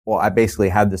well, I basically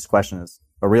had this question as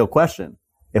a real question.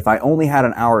 If I only had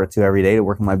an hour or two every day to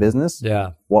work in my business,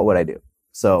 what would I do?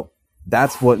 So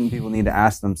that's what people need to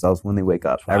ask themselves when they wake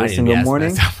up every single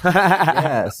morning.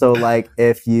 Yeah. So like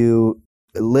if you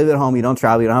live at home, you don't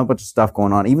travel, you don't have a bunch of stuff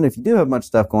going on. Even if you do have a bunch of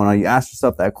stuff going on, you ask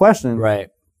yourself that question. Right.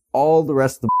 All the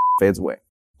rest of the fades away.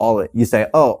 All of it. You say,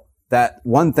 oh, that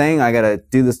one thing, I got to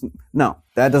do this. No,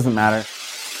 that doesn't matter.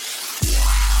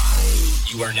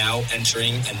 You are now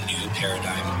entering a new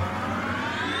paradigm.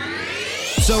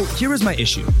 So here is my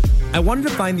issue. I wanted to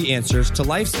find the answers to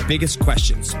life's biggest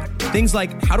questions. Things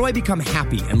like, how do I become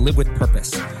happy and live with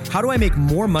purpose? How do I make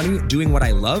more money doing what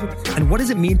I love? And what does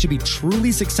it mean to be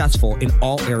truly successful in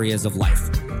all areas of life?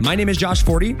 My name is Josh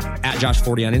Forti, at Josh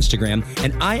Forti on Instagram,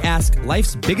 and I ask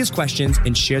life's biggest questions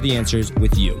and share the answers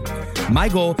with you. My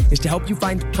goal is to help you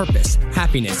find purpose,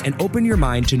 happiness, and open your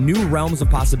mind to new realms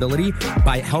of possibility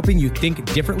by helping you think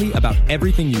differently about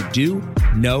everything you do,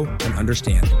 know, and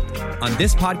understand. On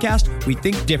this podcast, we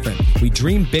think different, we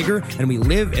dream bigger, and we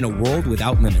live in a world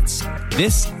without limits.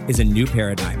 This is a new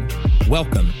paradigm.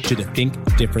 Welcome to the Think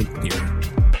Different Theory.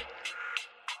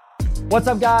 What's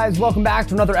up, guys? Welcome back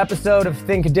to another episode of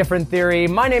Think Different Theory.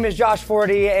 My name is Josh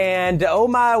Forti, and oh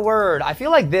my word, I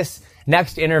feel like this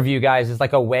next interview, guys, is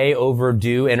like a way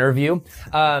overdue interview.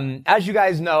 As you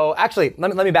guys know, actually,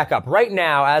 let me back up. Right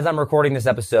now, as I'm recording this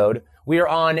episode, we are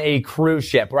on a cruise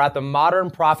ship. We're at the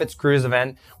Modern Profits Cruise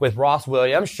event with Ross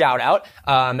Williams. Shout out.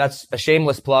 That's a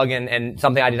shameless plug and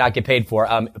something I did not get paid for.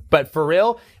 But for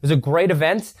real, it was a great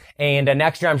event. And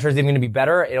next year, I'm sure it's even going to be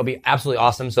better. It'll be absolutely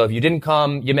awesome. So if you didn't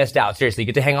come, you missed out. Seriously, you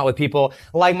get to hang out with people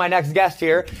like my next guest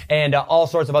here and all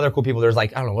sorts of other cool people. There's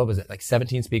like, I don't know, what was it? Like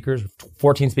 17 speakers,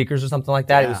 14 speakers or something like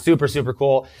that. Yeah. It was super, super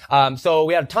cool. So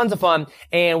we had tons of fun.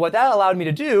 And what that allowed me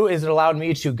to do is it allowed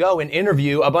me to go and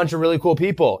interview a bunch of really cool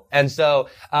people. And so,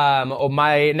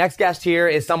 my next guest here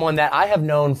is someone that I have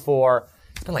known for,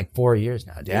 it's been like 4 years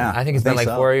now, dude. Yeah, I think it's been like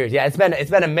 4 years. Yeah, it's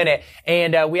been a minute.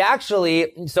 And, we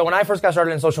actually, so when I first got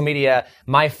started in social media,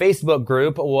 my Facebook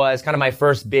group was kind of my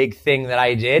first big thing that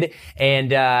I did.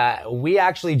 And, we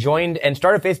actually joined and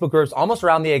started Facebook groups almost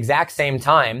around the exact same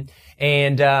time.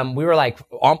 And, we were like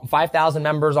 5,000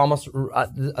 members almost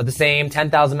the same,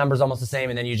 10,000 members almost the same.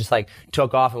 And then you just like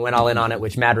took off and went all in on it,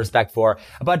 which mad respect for.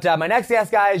 But, my next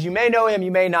guest, guys, you may know him,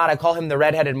 you may not. I call him the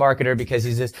redheaded marketer because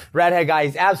he's this redhead guy.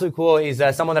 He's absolutely cool. He's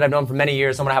someone that I've known for many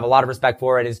years, someone I have a lot of respect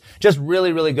for, and is just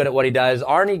really, really good at what he does.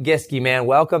 Arnie Giske, man,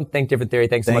 welcome. Think Different Theory.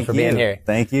 Thanks so much for being here.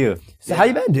 Thank you. So how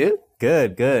you been, dude?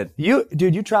 Good.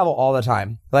 You travel all the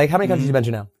time. Like how many countries you been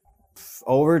to now?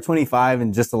 Over 25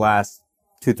 in just the last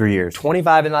 2-3 years.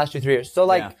 25 in the last 2-3 years. So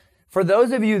like, for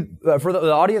those of you, for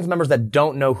the audience members that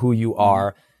don't know who you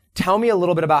are, tell me a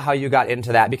little bit about how you got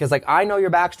into that. Because like, I know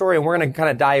your backstory and we're going to kind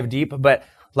of dive deep, but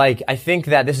like, I think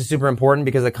that this is super important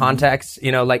because the context,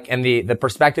 you know, like, and the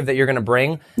perspective that you're going to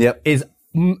bring is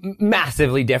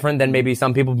massively different than maybe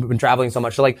some people who've been traveling so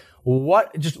much. So like,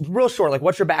 just real short, like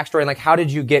what's your backstory and like how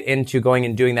did you get into going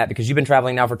and doing that? Because you've been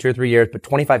traveling now for 2 or 3 years, but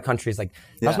 25 countries, like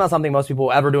that's not something most people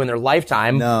will ever do in their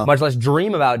lifetime, much less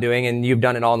dream about doing. And you've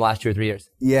done it all in the last 2 or 3 years.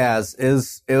 Yeah,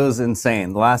 it was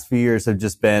insane. The last few years have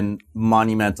just been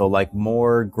monumental, like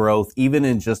more growth, even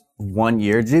in just 1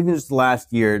 year, even just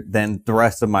last year than the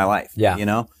rest of my life. Yeah. You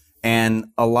know? And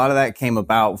a lot of that came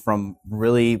about from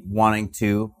really wanting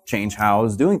to change how I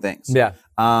was doing things. Yeah.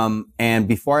 And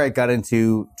before I got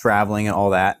into traveling and all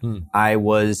that, I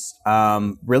was,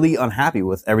 really unhappy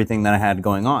with everything that I had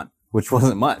going on, which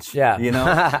wasn't much. Yeah. You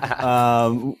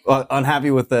know, unhappy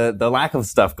with the lack of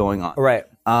stuff going on. Right.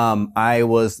 I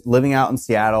was living out in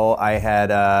Seattle. I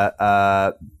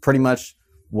had, pretty much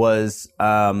was,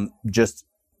 just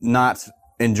not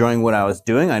enjoying what I was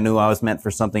doing. I knew I was meant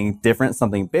for something different,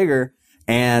 something bigger,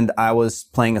 and I was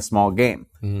playing a small game.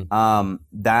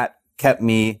 That kept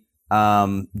me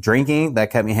drinking,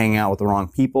 that kept me hanging out with the wrong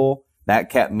people,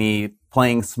 that kept me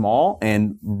playing small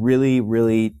and really,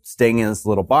 really staying in this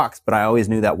little box. But I always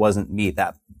knew that wasn't me.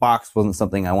 That box wasn't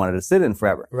something I wanted to sit in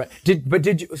forever. Right.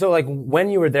 Did you, so like when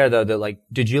you were there though,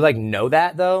 did you like know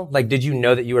that though? Like, did you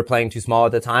know that you were playing too small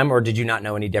at the time or did you not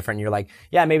know any different? You're like,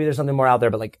 yeah, maybe there's something more out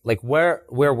there, but like where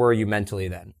were you mentally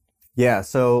then? Yeah.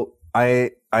 So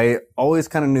I always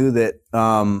kind of knew that,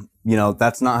 you know,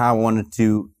 that's not how I wanted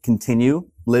to continue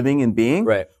living and being.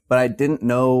 Right. But I didn't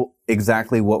know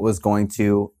exactly what was going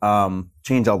to,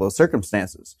 change all those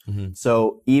circumstances.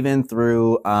 So even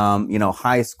through, you know,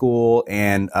 high school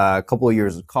and a couple of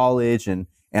years of college and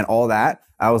all that,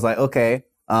 I was like, okay,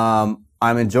 I'm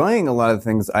enjoying a lot of the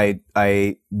things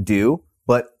I do,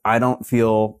 but I don't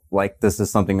feel like this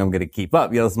is something I'm going to keep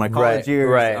up. You know, it's my college years.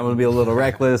 Right. I'm going to be a little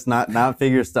reckless, not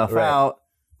figure stuff out.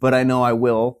 but I know I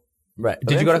will. Right.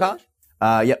 Did you go to college?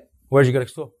 Yep. Where did you go to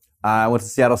school? I went to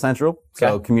Seattle Central,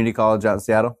 so Okay. community college out in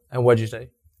Seattle. And what did you study?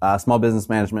 Small business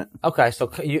management. Okay,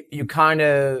 so you kind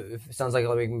of sounds like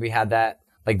maybe had that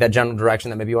like that general direction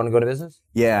that maybe you want to go to business.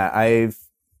 Yeah,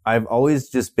 I've always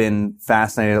just been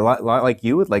fascinated a lot like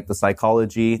you with like the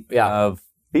psychology of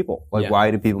people. Like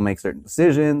why do people make certain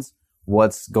decisions?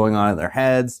 What's going on in their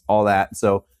heads? All that.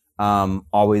 So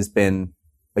always been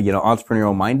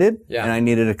entrepreneurial minded, and I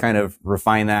needed to kind of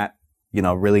refine that.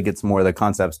 Really get some more of the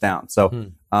concepts down.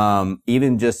 So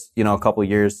even just a couple of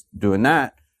years doing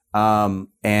that. And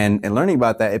learning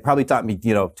about that, it probably taught me,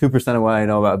 2% of what I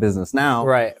know about business now.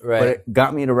 Right. But it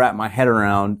got me to wrap my head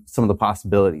around some of the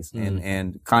possibilities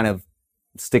and kind of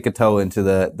stick a toe into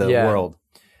the world.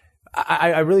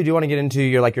 I really do want to get into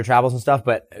your travels and stuff,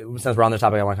 but since we're on the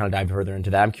topic, I want to kind of dive further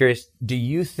into that. I'm curious, do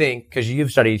you think, because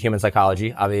you've studied human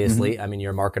psychology, obviously, I mean,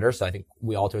 you're a marketer, so I think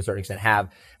we all to a certain extent have,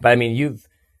 but I mean, you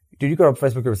go to a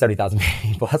Facebook group of 70,000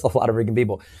 people. That's a lot of freaking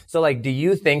people. So do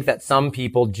you think that some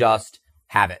people just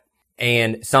have it?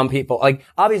 And some people,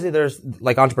 obviously there's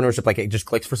entrepreneurship, it just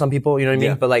clicks for some people, you know what I mean?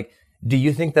 Yeah. But do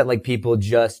you think that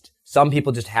some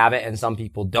people just have it and some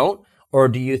people don't? Or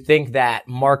do you think that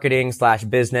marketing /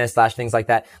 business / things like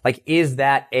that, is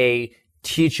that a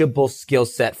teachable skill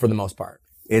set for the most part?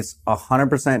 It's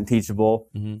 100% teachable.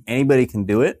 Anybody can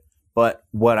do it. But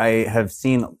what I have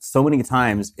seen so many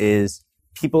times is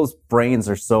people's brains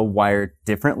are so wired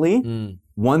differently.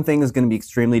 One thing is going to be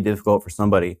extremely difficult for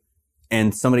somebody,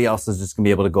 and somebody else is just going to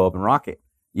be able to go up and rock it,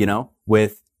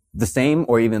 with the same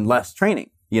or even less training.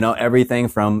 Everything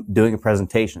from doing a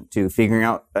presentation to figuring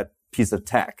out a piece of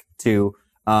tech to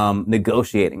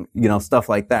negotiating, stuff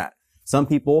like that. Some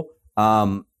people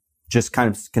just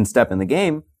kind of can step in the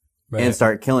game and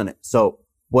start killing it. So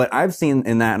what I've seen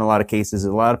in that in a lot of cases is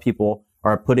a lot of people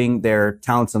are putting their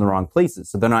talents in the wrong places.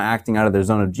 So they're not acting out of their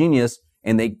zone of genius,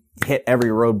 and they hit every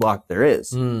roadblock there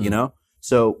is,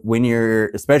 So when you're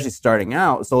especially starting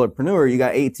out, solopreneur, you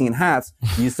got 18 hats,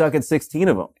 you suck at 16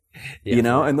 of them,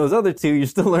 and those other two, you're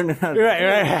still learning how to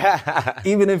right.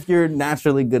 even if you're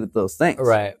naturally good at those things.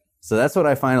 Right. So that's what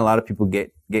I find a lot of people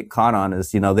get caught on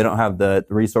is, they don't have the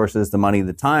resources, the money,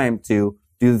 the time to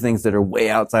do the things that are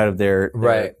way outside of their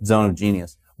zone of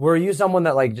genius. Were you someone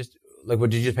that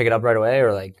did you just pick it up right away,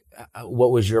 or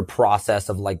what was your process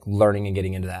of learning and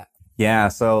getting into that? Yeah.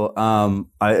 So,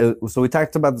 so we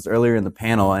talked about this earlier in the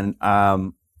panel, and,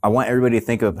 I want everybody to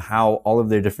think of how all of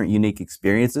their different unique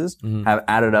experiences have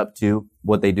added up to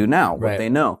what they do now, what they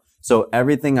know. So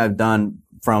everything I've done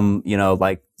from,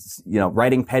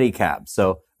 riding pedicab.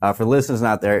 So, for the listeners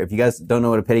out there, if you guys don't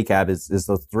know what a pedicab is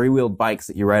those 3-wheeled bikes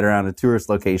that you ride around at tourist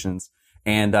locations.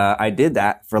 And, I did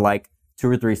that for 2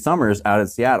 or 3 summers out in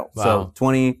Seattle. Wow. So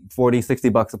 20, 40, 60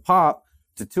 bucks a pop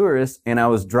to tourists. And I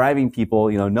was driving people,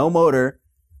 no motor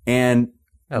and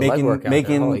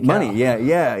making money.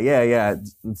 Yeah.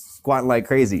 Squatting like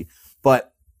crazy.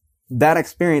 But that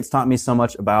experience taught me so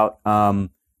much about,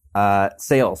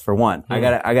 sales for one. I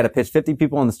gotta pitch 50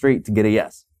 people on the street to get a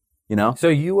yes. So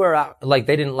you were out, they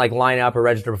didn't line up or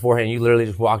register beforehand. You literally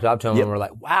just walked up to them and were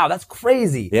like, wow, that's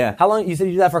crazy. Yeah. How long, you said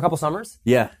you did that for a couple summers?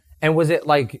 Yeah. And was it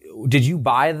did you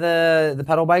buy the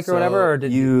pedal bike or whatever? Or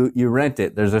did you rent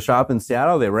it? There's a shop in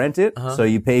Seattle. They rent it. So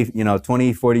you pay,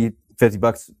 20, 40, 50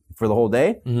 bucks for the whole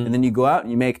day. And then you go out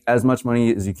and you make as much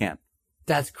money as you can.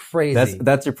 That's crazy.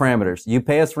 That's your parameters. You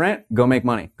pay us rent, go make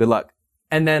money. Good luck.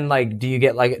 And then do you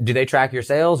get do they track your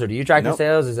sales or do you track your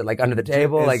sales? Is it under the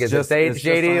table? Is it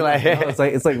shady? No,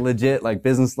 it's legit,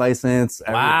 business license.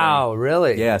 Everything. Wow,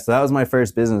 really? Yeah. So that was my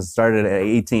first business. Started at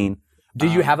 18.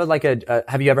 Did you have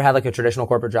have you ever had a traditional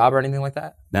corporate job or anything like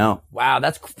that? No. Wow,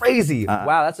 that's crazy.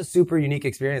 Wow, that's a super unique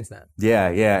experience then. Yeah.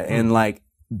 And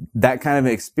that kind of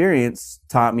experience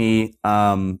taught me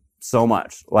so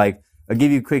much. I'll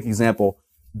give you a quick example.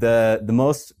 The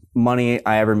most money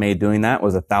I ever made doing that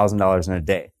was $1,000 in a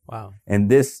day. Wow.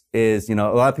 And this is, a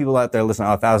lot of people out there listening,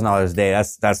 $1,000 a day,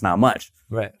 that's not much.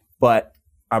 Right. But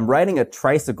I'm riding a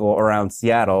tricycle around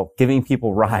Seattle, giving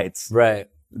people rides. Right.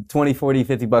 20, 40,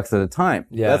 50 bucks at a time.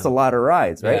 Yeah. That's a lot of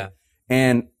rides, right? Yeah.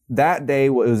 And that day, it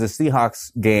was a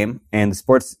Seahawks game, and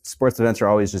sports events are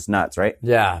always just nuts, right?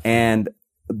 Yeah. And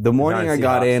the morning I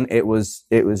got in, it was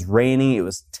raining, it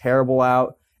was terrible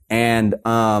out, and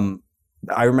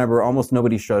I remember almost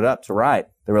nobody showed up to ride.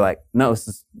 They were like, no,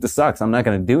 this sucks. I'm not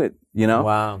going to do it,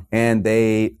 Wow. And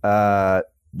they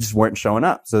just weren't showing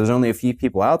up. So there's only a few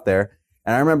people out there.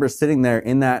 And I remember sitting there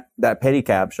in that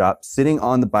pedicab shop, sitting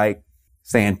on the bike,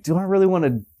 saying, do I really want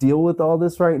to deal with all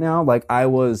this right now? I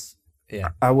was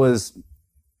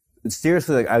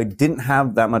seriously, like I didn't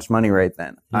have that much money right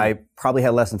then. I probably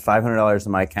had less than $500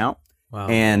 in my account. Wow.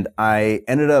 And I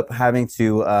ended up having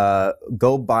to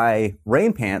go buy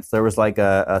rain pants. There was like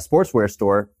a sportswear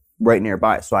store right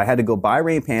nearby. So I had to go buy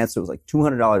rain pants. It was like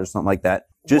 $200 or something like that,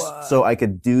 just so I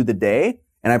could do the day.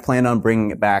 And I planned on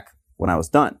bringing it back when I was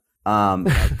done.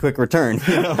 Quick return.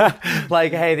 You know?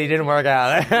 Like, hey, they didn't work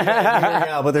out.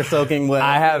 Yeah, but they're soaking wet.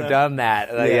 I have done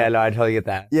that. Like, yeah, no, I totally get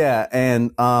that. Yeah,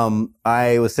 and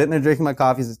I was sitting there drinking my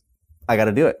coffee. I got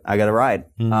to do it. I got to ride.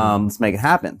 Let's make it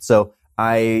happen. So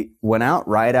I went out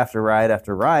ride after ride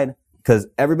after ride because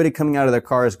everybody coming out of their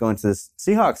cars going to this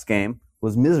Seahawks game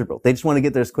was miserable. They just want to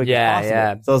get there as quick as possible.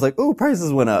 Yeah. So I was like, ooh,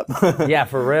 prices went up. Yeah,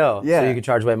 for real. Yeah. So you could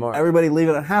charge way more. Everybody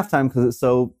leaving at halftime because it's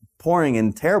so pouring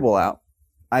and terrible out.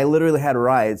 I literally had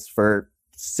rides for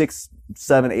 6,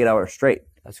 7, 8 hours straight.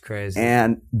 That's crazy.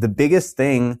 And the biggest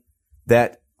thing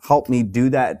that helped me do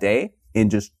that day and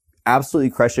just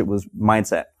absolutely crush it was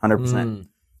mindset, 100%.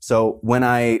 So when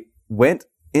I went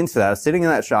into that, I was sitting in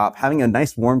that shop, having a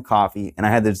nice warm coffee, and I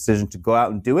had the decision to go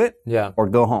out and do it or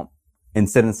go home and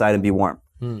sit inside and be warm.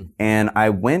 And I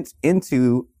went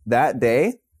into that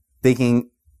day thinking,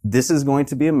 this is going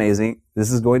to be amazing.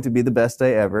 This is going to be the best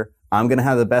day ever. I'm going to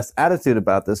have the best attitude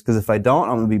about this because if I don't,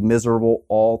 I'm going to be miserable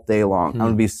all day long. I'm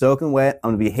going to be soaking wet.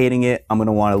 I'm going to be hating it. I'm going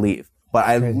to want to leave. But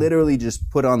I literally just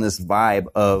put on this vibe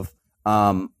of,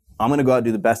 I'm going to go out and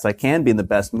do the best I can, be in the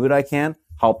best mood I can,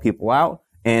 help people out,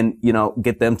 and, you know,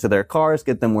 get them to their cars,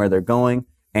 get them where they're going,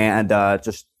 and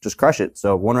just crush it.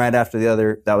 So one ride after the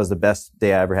other, that was the best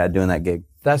day I ever had doing that gig.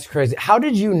 That's crazy. How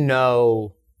did you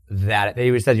know that?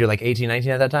 You said you're like 18,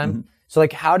 19 at that time? So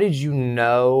like, how did you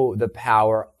know the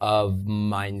power of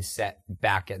mindset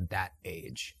back at that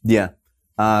age? Yeah.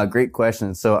 Great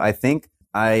question. So I think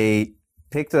I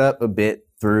picked it up a bit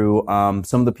through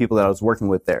some of the people that I was working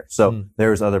with there. So there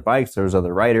was other bikes, there was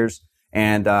other riders,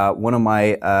 and one of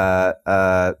my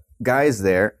guys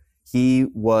there, he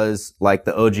was like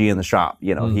the OG in the shop.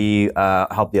 You know, he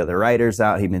helped the other riders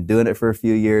out. He'd been doing it for a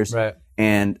few years. Right.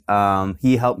 And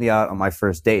he helped me out on my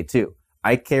first day too.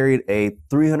 I carried a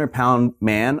 300-pound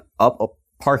man up a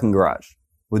parking garage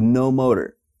with no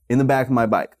motor in the back of my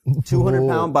bike.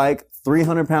 200-pound bike,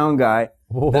 300-pound guy. That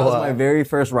was my very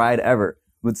first ride ever.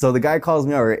 But so the guy calls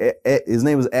me over. His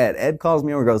name was Ed. Ed calls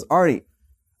me over and goes, Arnie,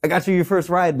 I got you your first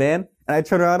ride, man. And I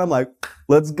turn around, I'm like,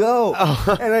 let's go.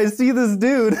 And I see this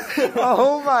dude.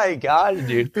 Oh my God,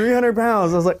 dude. 300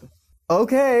 pounds. I was like,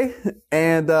 okay.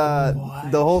 And the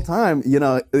whole time, you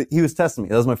know, he was testing me.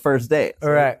 That was my first day.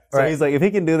 So, so he's like, if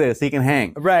he can do this, he can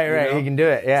hang. Right. He can do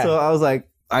it. Yeah. So I was like,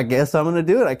 I guess I'm gonna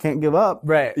do it. I can't give up.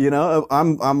 Right. You know,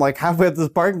 I'm like halfway up this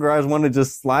parking garage, want to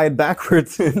just slide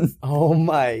backwards in. Oh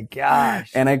my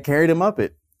gosh. And I carried him up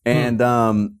it. And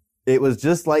it was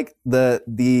just like the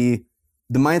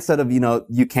mindset of, you know,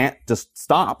 you can't just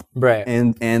stop. Right.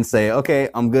 And say, okay,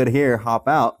 I'm good here, hop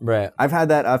out. Right. I've had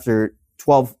that after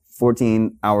 12,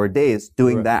 14-hour days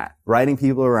doing that, riding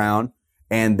people around,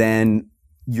 and then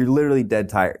you're literally dead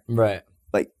tired. Right.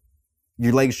 Like,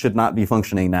 your legs should not be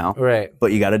functioning now. Right.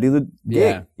 But you got to do the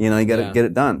gig. You know, you got to get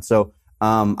it done. So,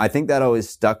 I think that always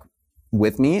stuck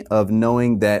with me of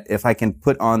knowing that if I can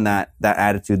put on that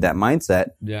attitude, that mindset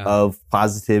of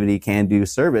positivity, can do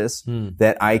service,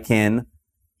 that I can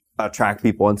attract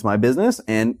people into my business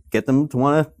and get them to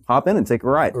want to hop in and take a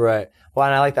ride. Right. Well,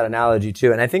 and I like that analogy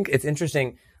too. And I think it's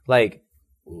interesting, like,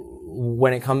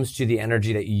 when it comes to the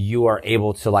energy that you are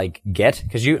able to like get,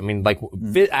 cause you, I mean, like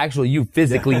actually you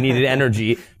physically needed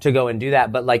energy to go and do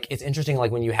that. But like, it's interesting,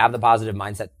 like when you have the positive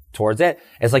mindset towards it,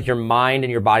 it's like your mind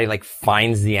and your body like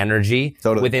finds the energy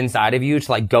within inside of you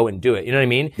to like go and do it. You know what I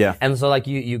mean? Yeah. And so like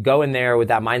you go in there with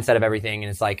that mindset of everything and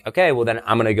it's like, okay, well then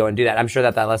I'm going to go and do that. I'm sure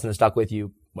that lesson has stuck with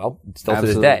you. Well, still to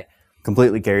this day.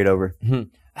 Completely carried over.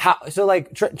 So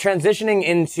like transitioning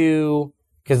into,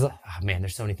 cause man,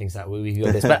 there's so many things that we can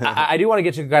go this, but I do want to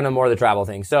get to kind of more of the travel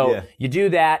thing. So you do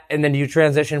that and then you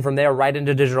transition from there right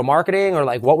into digital marketing, or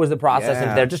like what was the process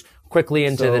into there? Just quickly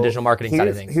into the digital marketing side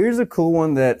of things. Here's a cool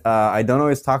one that I don't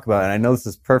always talk about, and I know this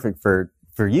is perfect for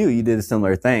you. You did a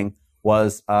similar thing.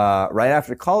 Was right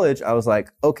after college, I was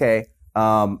like, okay,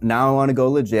 now I want to go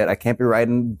legit. I can't be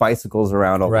riding bicycles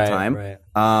around all the time. Right.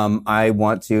 I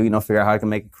want to, figure out how I can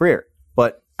make a career.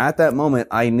 But at that moment,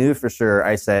 I knew for sure.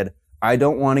 I said, I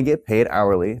don't want to get paid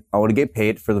hourly. I want to get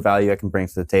paid for the value I can bring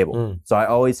to the table. So I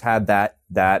always had that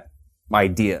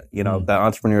idea, that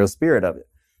entrepreneurial spirit of it.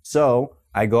 So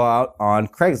I go out on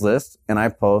Craigslist and I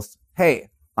post,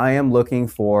 hey, I am looking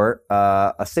for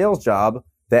a sales job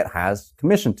that has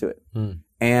commission to it.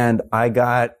 And I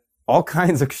got all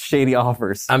kinds of shady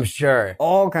offers. I'm sure.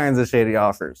 All kinds of shady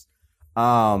offers.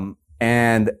 And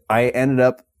And I ended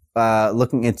up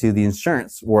looking into the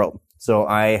insurance world. So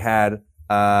I had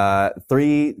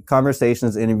 3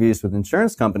 conversations, interviews with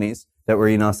insurance companies that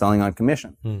were, selling on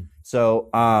commission. So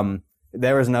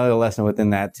there was another lesson within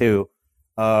that too,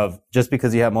 of just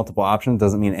because you have multiple options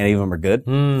doesn't mean any of them are good.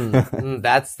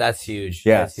 That's huge.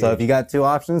 Yeah. That's so huge. if you got 2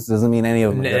 options, doesn't mean any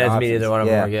of them are good. It doesn't options. mean either one of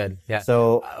them are good. Yeah.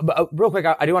 So But, real quick,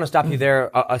 I do want to stop you there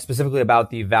specifically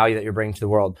about the value that you're bringing to the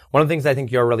world. One of the things I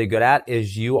think you're really good at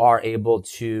is you are able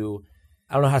to,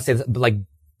 I don't know how to say this, but like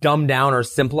dumb down or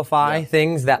simplify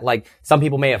things that like some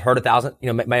people may have heard 1,000,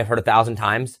 may have heard 1,000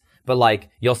 times, but like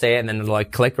you'll say it and then it'll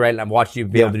like click, right? And I've watched you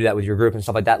be able to do that with your group and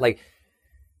stuff like that. Like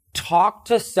talk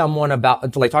to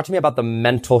me about the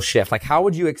mental shift. Like how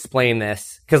would you explain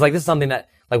this? Cause like this is something that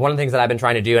like one of the things that I've been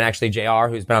trying to do, and actually JR,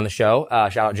 who's been on the show,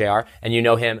 shout out JR, and you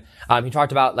know him, he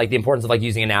talked about like the importance of like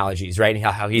using analogies, right? And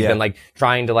how he's been like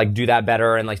trying to like do that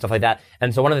better and like stuff like that.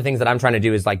 And so one of the things that I'm trying to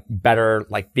do is like better,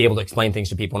 like be able to explain things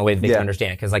to people in a way that they can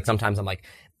understand. Cause like sometimes I'm like,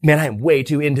 man, I'm way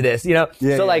too into this,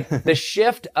 So like the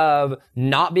shift of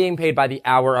not being paid by the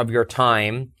hour of your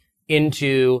time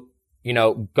into,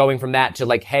 going from that to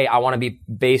like, hey, I want to be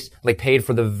paid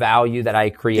for the value that I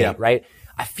create, right?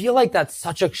 I feel like that's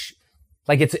such a,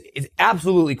 it's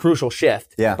absolutely crucial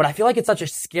shift. Yeah. But I feel like it's such a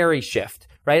scary shift,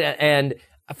 right? And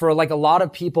for like a lot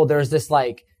of people, there's this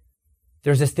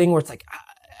thing where it's like,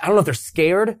 I don't know if they're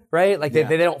scared, right? Like they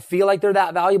don't feel like they're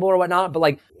that valuable or whatnot,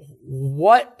 but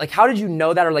how did you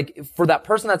know that? Or like for that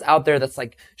person that's out there that's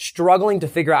like struggling to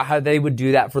figure out how they would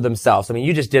do that for themselves. I mean,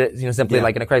 you just did it, simply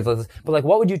like in a Craigslist, but like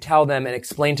what would you tell them and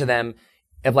explain to them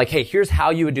of like, hey, here's how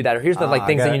you would do that, or here's the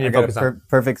things that you need to focus on.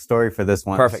 Perfect story for this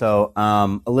one. Perfect. So,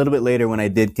 a little bit later when I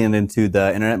did get into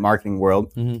the internet marketing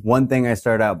world, one thing I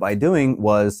started out by doing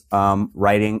was,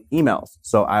 writing emails.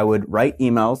 So I would write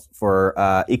emails for,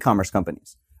 e-commerce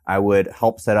companies. I would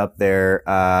help set up their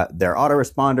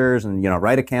autoresponders and,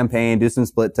 write a campaign, do some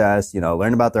split tests,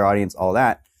 learn about their audience, all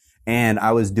that. And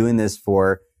I was doing this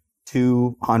for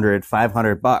 $200,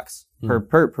 $500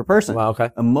 per person. Wow. Okay.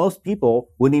 And most people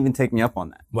wouldn't even take me up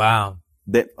on that. Wow.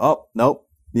 Nope.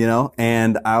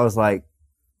 And I was like,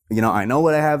 I know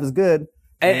what I have is good.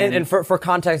 And for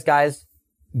context, guys,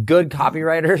 good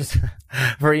copywriters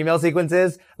for email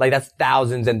sequences, like that's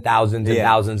thousands and thousands and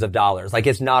thousands of dollars. Like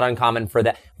it's not uncommon for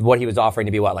that, what he was offering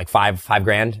to be what, like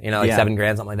 $5,000,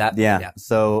 $7,000, something like that. Yeah.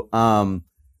 So,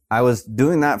 I was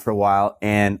doing that for a while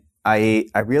and I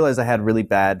realized I had really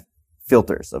bad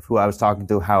filters of who I was talking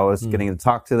to, how I was getting to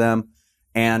talk to them.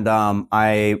 And,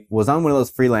 I was on one of those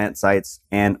freelance sites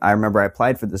and I remember I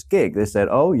applied for this gig. They said,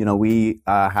 we,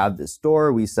 have this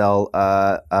store. We sell,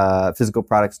 physical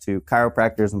products to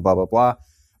chiropractors and blah, blah, blah.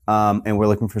 And we're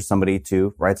looking for somebody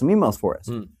to write some emails for us.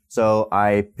 So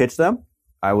I pitched them.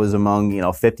 I was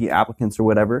among, 50 applicants or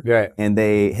whatever. Right. And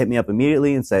they hit me up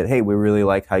immediately and said, hey, we really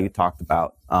like how you talked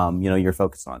about, your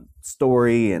focus on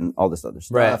story and all this other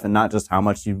stuff and not just how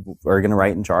much you are going to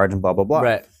write and charge and blah, blah, blah.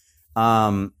 Right.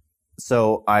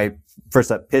 So I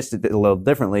pitched it a little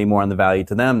differently, more on the value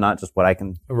to them, not just what I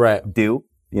can do,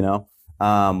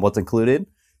 what's included.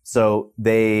 So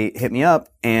they hit me up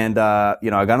and, I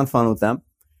got on the phone with them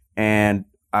and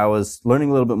I was learning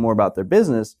a little bit more about their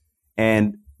business.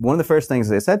 And one of the first things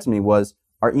they said to me was,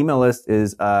 our email list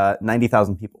is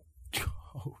 90,000 people.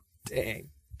 Oh, dang.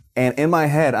 And in my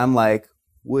head, I'm like,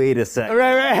 wait a second.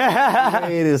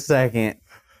 Wait a second.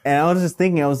 And I was just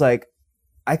thinking, I was like,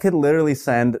 I could literally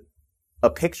send a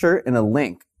picture and a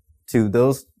link to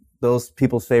those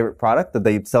people's favorite product that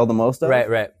they sell the most of.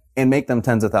 Right. And make them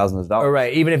tens of thousands of dollars.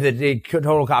 Right. Even if the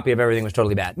total copy of everything was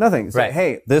totally bad. Nothing. So,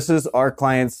 hey, this is our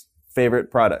client's favorite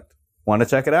product. Want to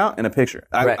check it out? And a picture.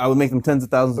 I would make them tens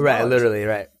of thousands of dollars. Right, literally,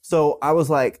 right. So I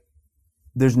was like,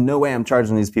 there's no way I'm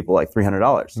charging these people like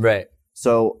 $300. Right.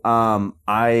 So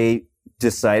I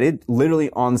decided, literally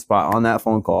on the spot, on that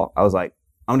phone call, I was like,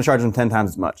 I'm going to charge them 10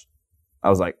 times as much. I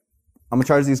was like, I'm going to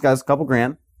charge these guys a couple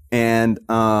grand and,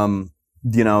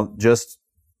 just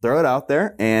throw it out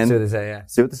there and see what they say, yeah.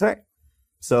 See what they say.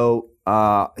 So,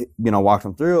 walk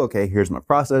them through, okay, here's my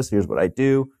process. Here's what I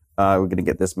do. We're going to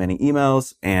get this many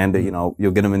emails and,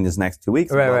 you'll get them in these next 2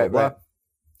 weeks. Right.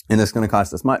 And it's going to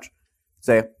cost this much.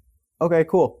 Say, okay,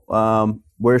 cool.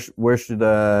 Where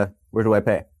do I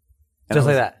pay? And just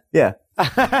like that. Yeah.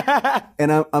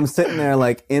 And I'm sitting there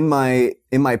like in my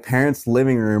parents'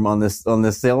 living room on this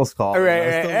sales call.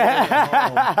 Right.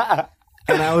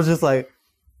 And I was just like,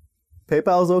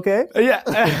 PayPal's okay? Yeah.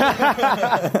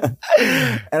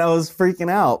 And I was freaking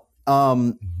out.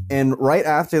 And right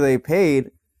after they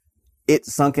paid, it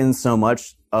sunk in so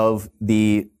much of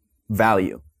the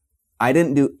value. I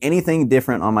didn't do anything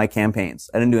different on my campaigns.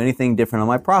 I didn't do anything different on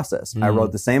my process. I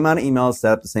wrote the same amount of emails,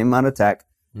 set up the same amount of tech.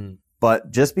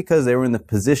 But just because they were in the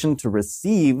position to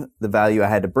receive the value I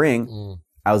had to bring,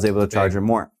 I was able to charge them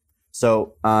more.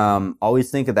 So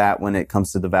always think of that when it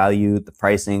comes to the value, the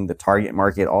pricing, the target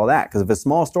market, all that. Because if a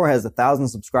small store has 1,000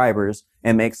 subscribers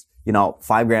and makes,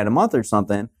 $5,000 a month or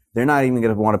something, they're not even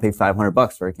going to want to pay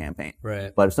 $500 for a campaign.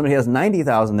 Right. But if somebody has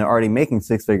 90,000, they're already making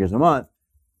 6 figures a month,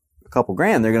 a couple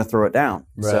grand, they're going to throw it down.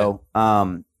 Right. So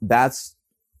that's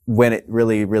when it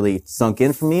really, really sunk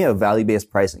in for me of value-based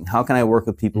pricing. How can I work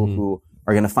with people who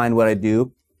are going to find what I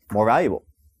do more valuable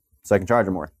so I can charge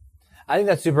them more? I think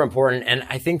that's super important. And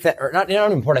I think that, or not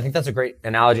important, I think that's a great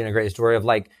analogy and a great story of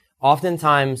like,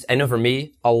 oftentimes, I know for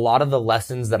me, a lot of the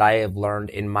lessons that I have learned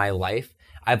in my life,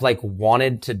 I've like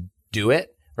wanted to do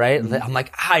it, right? I'm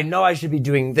like, I know I should be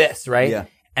doing this, right? Yeah.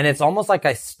 And it's almost like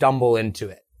I stumble into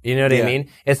it. You know what I mean?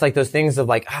 It's like those things of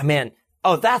like,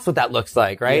 oh, that's what that looks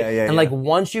like, right? And like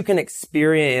once you can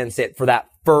experience it for that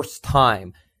first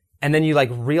time, and then you like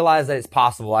realize that it's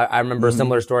possible. I remember a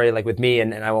similar story like with me,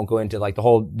 and I won't go into like the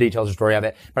whole details or story of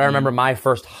it, but I remember my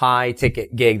first high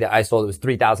ticket gig that I sold, it was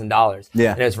 $3,000.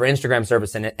 Yeah. And it was for Instagram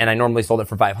service, and I normally sold it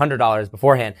for $500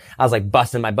 beforehand. I was like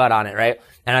busting my butt on it, right?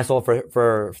 And I sold for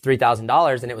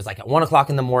 $3,000, and it was like at 1:00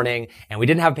 in the morning, and we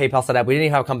didn't have PayPal set up. We didn't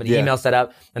even have a company email set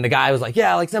up. And the guy was like,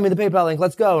 yeah, like send me the PayPal link.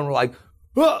 Let's go. And we're like,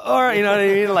 all right, you know what I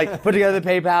mean? Like put together the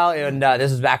PayPal. And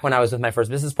this is back when I was with my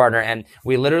first business partner, and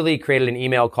we literally created an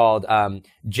email called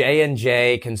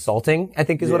J&J Consulting, I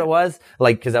think is what it was.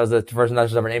 Like, cause that was the first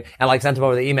investor's ever name, and like sent him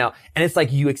over the email. And it's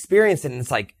like you experience it, and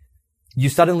it's like you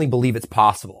suddenly believe it's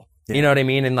possible. Yeah. You know what I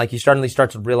mean? And like you suddenly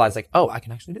start to realize like, oh, I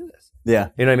can actually do this. Yeah.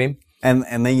 You know what I mean?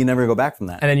 And then you never go back from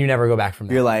that. And then you never go back from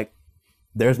that. You're like,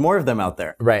 there's more of them out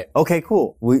there. Right. Okay,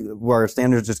 cool. Our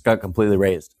standards just got completely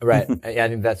raised. Right. Yeah, I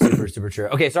think that's super, super true.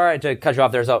 Okay, sorry to cut you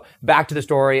off there. So back to the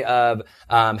story of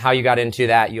how you got into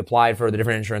that. You applied for the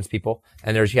different insurance people,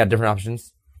 and you had different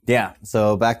options. Yeah.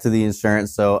 So back to the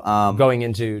insurance. So going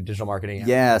into digital marketing.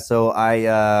 Yeah. So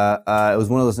it was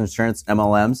one of those insurance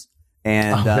MLMs,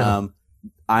 and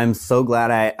I'm so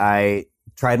glad I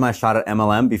tried my shot at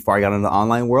MLM before I got into the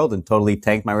online world and totally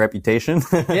tanked my reputation.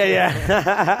 Yeah.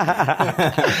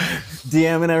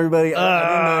 DMing everybody. I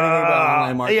didn't know anything about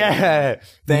online marketing. Yeah.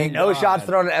 Thank no God. Shots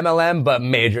thrown at MLM, but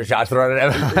major shots thrown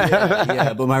at MLM.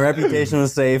 yeah, but my reputation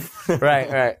was safe.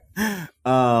 Right.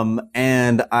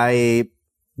 And I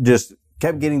just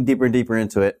kept getting deeper and deeper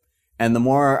into it. And the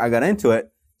more I got into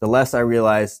it, the less I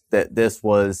realized that this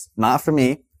was not for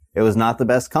me. It was not the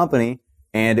best company.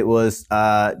 And it was,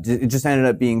 it just ended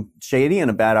up being shady and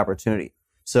a bad opportunity.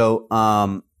 So,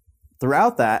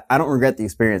 throughout that, I don't regret the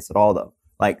experience at all though.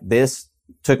 Like this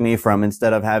took me from,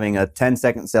 instead of having a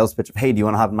 10-second sales pitch of, hey, do you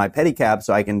want to hop in my pedicab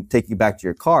so I can take you back to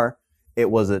your car? It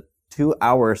was a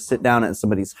 2-hour sit down at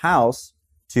somebody's house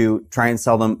to try and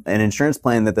sell them an insurance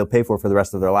plan that they'll pay for the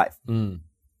rest of their life.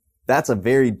 That's a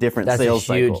very different sales cycle. That's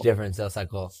a huge different sales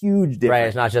cycle. Huge difference. Right.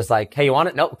 It's not just like, hey, you want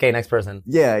it? Nope. Okay, next person.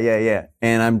 Yeah.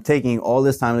 And I'm taking all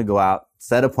this time to go out,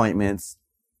 set appointments,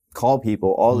 call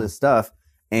people, all this stuff,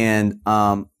 and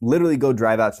literally go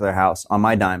drive out to their house on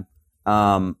my dime,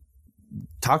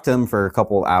 talk to them for a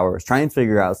couple of hours, try and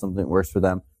figure out something that works for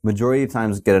them. Majority of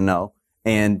times get a no,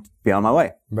 and be on my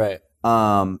way. Right.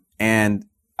 And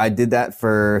I did that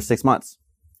for 6 months.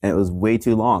 And it was way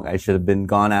too long. I should have been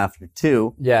gone after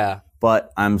 2. Yeah.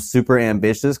 But I'm super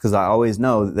ambitious because I always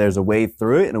know that there's a way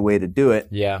through it and a way to do it.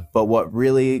 Yeah. But what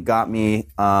really got me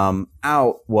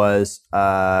out was,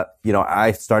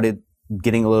 I started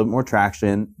getting a little bit more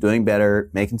traction, doing better,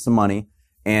 making some money.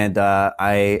 And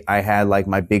I had like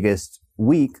my biggest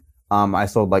week. I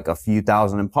sold like a few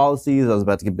thousand in policies. I was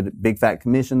about to get a big fat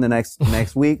commission the next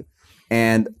week.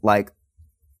 And like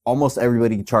almost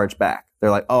everybody charged back. They're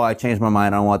like, oh, I changed my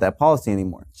mind. I don't want that policy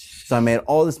anymore. So I made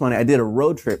all this money. I did a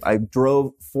road trip. I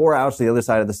drove 4 hours to the other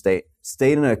side of the state,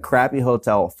 stayed in a crappy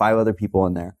hotel with 5 other people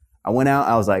in there. I went out.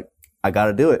 I was like, I got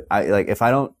to do it. If I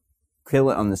don't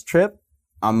kill it on this trip,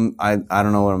 I don't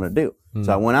know what I'm going to do.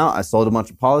 So I went out. I sold a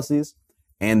bunch of policies.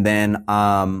 And then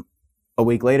a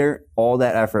week later, all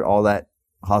that effort, all that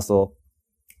hustle,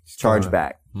 charged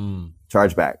back.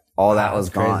 Charged back. All that was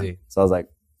gone. Crazy. So I was like,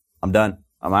 I'm done.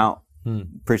 I'm out.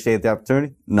 Appreciate the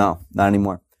opportunity? No, not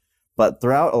anymore. But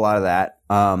throughout a lot of that,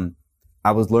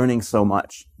 I was learning so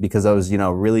much because I was,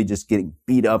 really just getting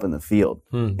beat up in the field.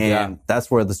 And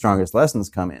that's where the strongest lessons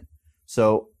come in.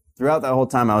 So throughout that whole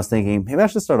time, I was thinking, maybe I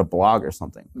should start a blog or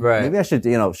something. Right. Maybe I should,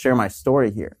 share my story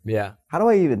here. Yeah. How do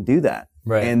I even do that?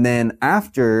 Right. And then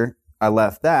after I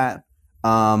left that,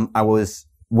 I was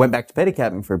went back to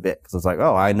pedicabbing for a bit because I was like,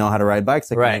 oh, I know how to ride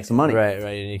bikes. I can make some money. Right.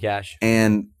 You need cash.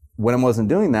 And when I wasn't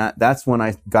doing that, that's when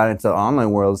I got into the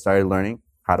online world and started learning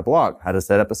how to blog, how to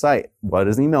set up a site, what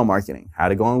is email marketing, how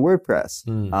to go on WordPress,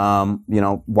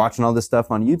 watching all this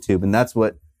stuff on YouTube. And that's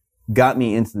what got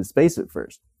me into the space at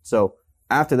first. So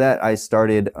after that, I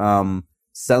started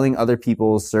selling other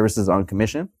people's services on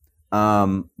commission,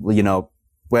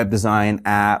 web design,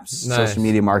 apps, social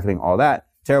media marketing, all that.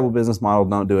 Terrible business model.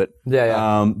 Don't do it.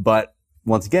 But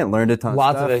once again, learned a ton of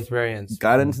stuff. Lots of experience.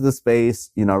 Got into the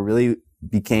space, really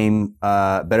became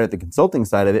better at the consulting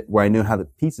side of it, where I knew how the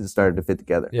pieces started to fit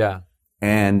together. Yeah.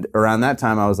 And around that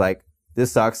time, I was like,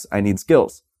 this sucks. I need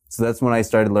skills. So that's when I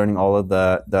started learning all of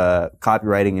the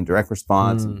copywriting and direct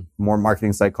response, and more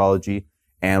marketing psychology.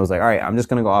 And I was like, all right, I'm just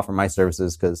going to go offer my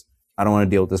services because I don't want to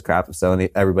deal with this crap of selling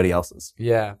everybody else's.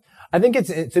 Yeah. I think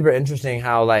it's super interesting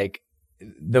how like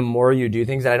the more you do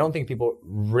things, and I don't think people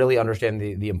really understand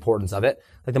the importance of it.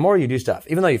 Like the more you do stuff,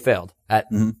 even though you failed at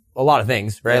a lot of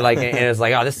things, right? Like, and it's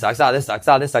like, oh, this sucks. Oh, this sucks.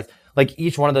 Oh, this sucks. Like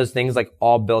each one of those things, like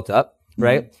all built up,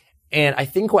 right? And I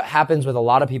think what happens with a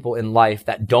lot of people in life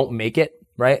that don't make it,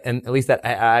 right? And at least that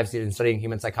I've seen in studying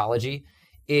human psychology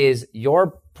is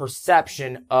your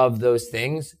perception of those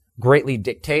things greatly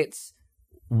dictates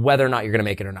whether or not you're going to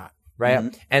make it or not.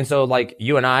 Right. And so like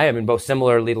you and I mean, both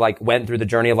similarly, like went through the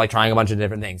journey of like trying a bunch of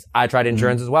different things. I tried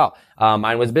insurance as well.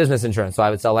 Mine was business insurance. So I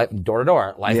would sell like door to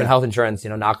door, life and health insurance,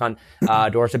 knock on,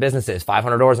 doors to businesses,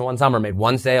 500 doors in one summer, made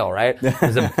one sale, right? It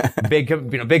was a big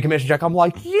commission check. I'm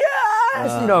like,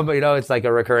 yes, but it's like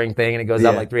a recurring thing and it goes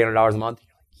up like $300 a month.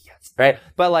 You're like, yes. Right.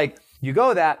 But like you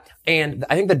go that. And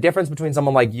I think the difference between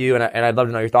someone like you and I'd love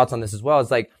to know your thoughts on this as well. Is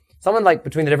like someone like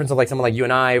between the difference of like someone like you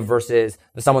and I versus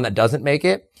someone that doesn't make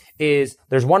it is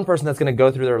there's one person that's going to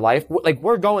go through their life. Like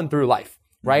we're going through life,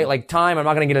 right? Like time, I'm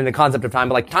not going to get into the concept of time,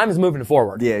 but like time is moving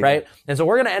forward, right? And so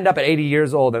we're going to end up at 80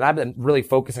 years old. And I've been really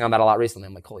focusing on that a lot recently.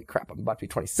 I'm like, holy crap, I'm about to be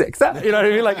 26. You know what I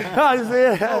mean? Like,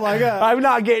 oh my God, I'm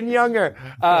not getting younger.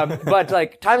 But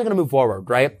like time is going to move forward,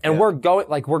 right? And we're going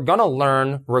to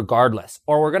learn regardless,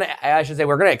 or we're going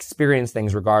to experience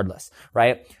things regardless,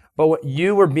 right? But what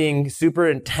you were being super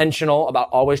intentional about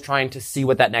always trying to see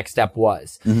what that next step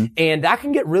was. And that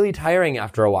can get really tiring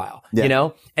after a while,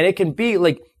 and it can be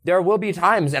like, there will be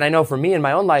times, and I know for me in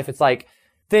my own life, it's like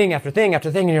thing after thing after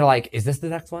thing. And you're like, is this the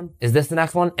next one? Is this the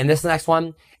next one? And this the next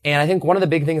one? And I think one of the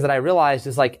big things that I realized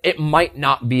is like, it might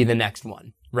not be the next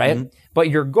one, right? But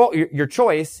your goal, your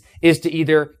choice is to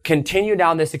either continue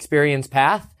down this experience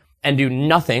path and do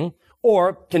nothing,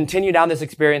 or continue down this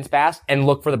experience path and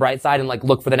look for the bright side and like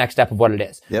look for the next step of what it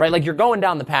is, right? Like you're going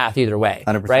down the path either way,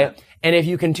 100%. right? And if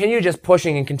you continue just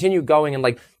pushing and continue going and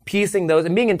like piecing those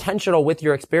and being intentional with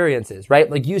your experiences,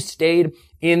 right? Like you stayed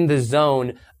in the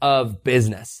zone of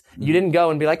business. You didn't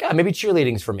go and be like, maybe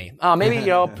cheerleading's for me.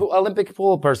 Maybe, Olympic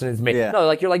pool person is me. No,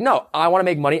 like you're like, no, I want to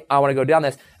make money. I want to go down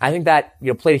this. I think that,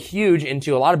 played huge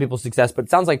into a lot of people's success, but it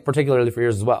sounds like particularly for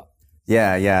yours as well.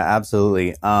 Yeah,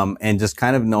 absolutely. And just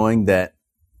kind of knowing that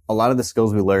a lot of the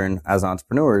skills we learn as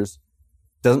entrepreneurs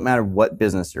doesn't matter what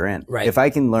business you're in. Right. If I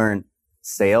can learn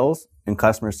sales and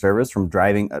customer service from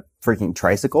driving a freaking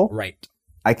tricycle, right,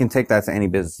 I can take that to any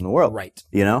business in the world. Right.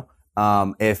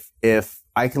 If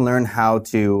I can learn how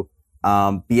to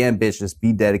be ambitious,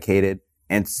 be dedicated,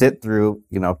 and sit through,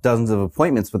 dozens of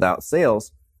appointments without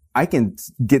sales, I can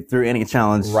get through any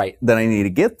challenge that I need to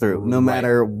get through, no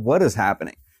matter what is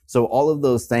happening. So all of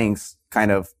those things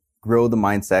kind of grow the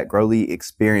mindset, grow the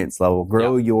experience level,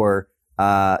 grow your,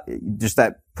 just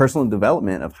that personal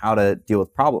development of how to deal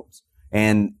with problems.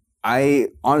 And I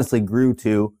honestly grew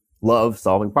to love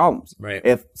solving problems. Right.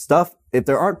 If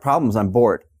there aren't problems, I'm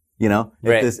bored.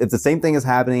 If the same thing is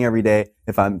happening every day,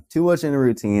 if I'm too much in a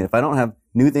routine, if I don't have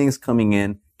new things coming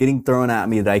in, getting thrown at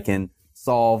me that I can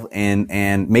solve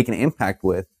and make an impact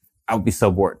with, I would be so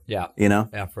bored. Yeah.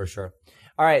 Yeah, for sure.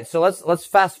 All right. So let's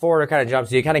fast forward or kind of jump.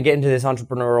 So you kind of get into this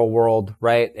entrepreneurial world,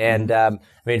 right? And,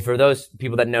 for those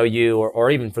people that know you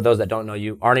or even for those that don't know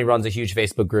you, Arnie runs a huge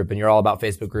Facebook group and you're all about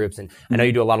Facebook groups. And I know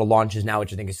you do a lot of launches now,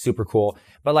 which I think is super cool.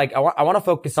 But like, I want to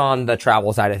focus on the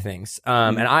travel side of things.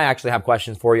 And I actually have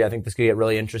questions for you. I think this could get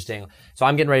really interesting. So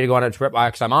I'm getting ready to go on a trip.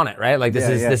 Actually, I'm on it, right? Like this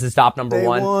is stop number day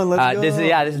one. Let's go. This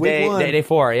is day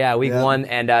 4. Yeah. Week 1.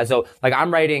 And, so like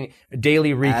I'm writing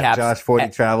daily recaps. At Josh 40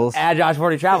 Travels. At Josh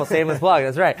 40 Travels. Shameless plug.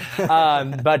 That's right.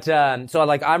 So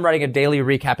like I'm writing a daily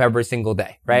recap every single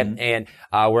day, right? And,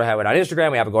 we're having it on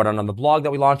Instagram. We have it going on the blog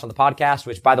that we launched on the podcast,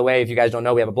 which by the way, if you guys don't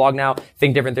know, we have a blog now,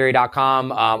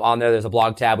 thinkdifferenttheory.com. On there's a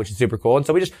blog tab, which is super cool. And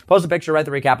so we just post a picture, write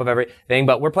the recap of everything,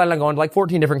 but we're planning on going to like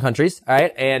 14 different countries. All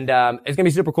right. And, it's going to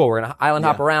be super cool. We're going to island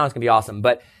hop around. It's going to be awesome.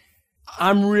 But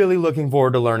I'm really looking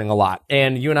forward to learning a lot.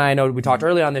 And you and I know we talked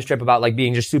earlier on this trip about like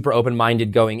being just super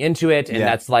open-minded going into it. And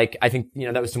that's like, I think, you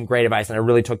know, that was some great advice and I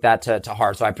really took that to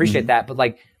heart. So I appreciate that. But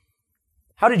like,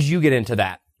 how did you get into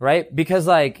that? Right? Because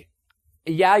like,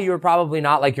 yeah, you were probably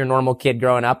not like your normal kid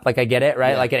growing up. Like I get it,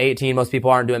 right? Like at 18, most people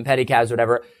aren't doing pedicabs or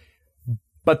whatever.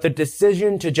 But the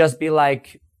decision to just be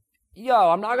like, yo,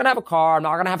 I'm not going to have a car. I'm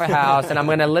not going to have a house. And I'm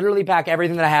going to literally pack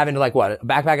everything that I have into like what? A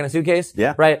backpack and a suitcase?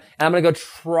 Yeah. Right? And I'm going to go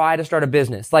try to start a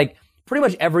business. Like pretty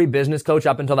much every business coach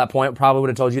up until that point probably would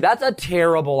have told you that's a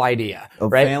terrible idea.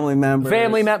 Right? Family members.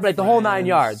 Like the whole 9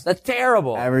 yards. That's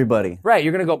terrible. Everybody. Right.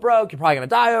 You're going to go broke. You're probably going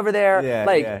to die over there. Yeah.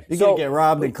 Like, yeah. You're going to get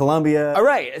robbed in Colombia. All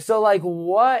right. So like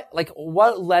what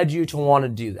led you to want to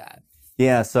do that?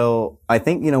 Yeah. So I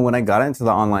think, you know, when I got into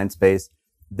the online space,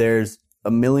 there's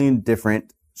a million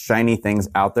different shiny things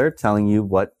out there telling you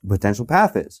what potential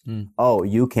path is. Oh,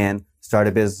 you can start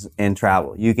a business and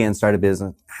travel. You can start a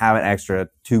business, have an extra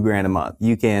 $2,000 a month.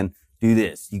 You can do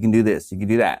this. You can do this. You can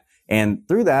do that. And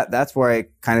through that, that's where I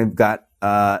kind of got,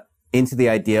 into the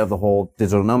idea of the whole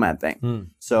digital nomad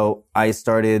thing. So I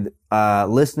started,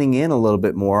 listening in a little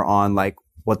bit more on like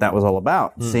what that was all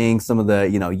about, seeing some of the,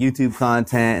 you know, YouTube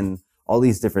content and all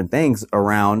these different things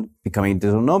around becoming a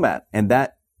digital nomad. And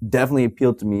that definitely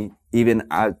appealed to me. Even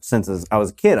since I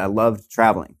was a kid, I loved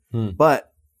traveling.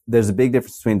 But there's a big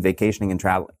difference between vacationing and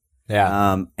traveling.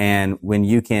 Yeah. And when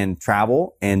you can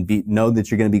travel and know that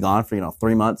you're going to be gone for, you know,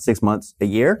 3 months, 6 months, a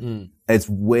year, it's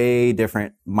way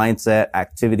different mindset,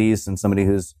 activities than somebody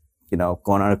who's, you know,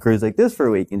 going on a cruise like this for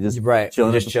a week and just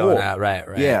chilling at the chilling pool. out. Right.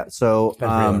 Yeah. So, It's been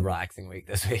a really relaxing week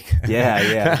this week. yeah.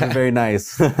 It's been very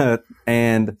nice.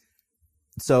 And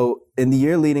so in the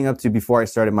year leading up to before I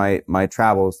started my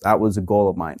travels, that was a goal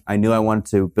of mine. I knew I wanted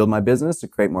to build my business to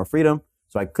create more freedom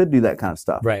so I could do that kind of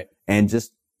stuff. Right. And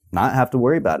just not have to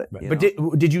worry about it. Right. But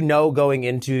did you know going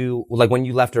into, like when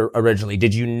you left originally,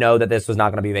 did you know that this was not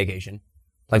going to be vacation?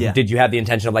 Like, did you have the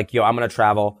intention of like, yo, I'm going to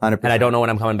travel 100%. And I don't know when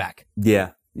I'm coming back?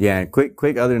 Yeah. Yeah.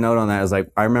 Quick other note on that is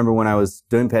like, I remember when I was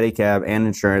doing pedicab and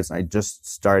insurance, I just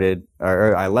started,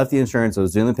 or I left the insurance, I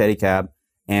was doing the pedicab.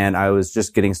 And I was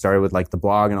just getting started with like the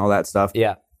blog and all that stuff.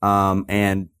 Yeah.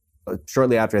 And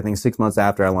shortly after, I think 6 months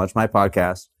after, I launched my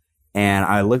podcast. And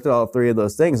I looked at all three of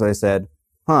those things. And I said,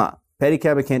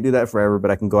 pedicab, I can't do that forever,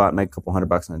 but I can go out and make a couple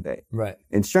 $100 in a day. Right.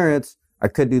 Insurance, I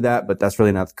could do that, but that's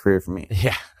really not the career for me.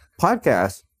 Yeah.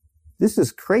 Podcast, this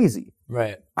is crazy.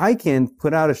 Right. I can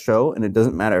put out a show and it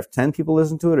doesn't matter if 10 people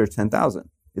listen to it or 10,000.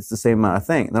 It's the same amount of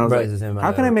thing. And then I was like,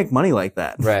 how can I make money like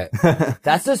that? Right.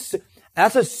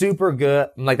 That's a super good,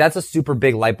 like that's a super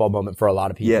big light bulb moment for a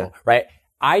lot of people, right?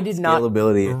 I did not,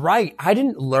 scalability. Right. I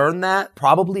didn't learn that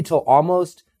probably till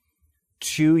almost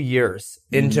 2 years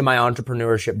into my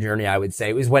entrepreneurship journey, I would say.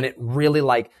 It was when it really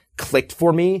like clicked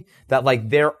for me that like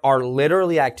there are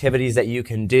literally activities that you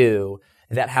can do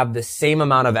that have the same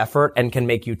amount of effort and can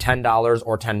make you $10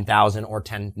 or 10,000 or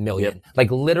 10 million.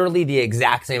 Like literally the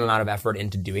exact same amount of effort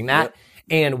into doing that.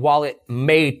 And while it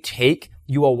may take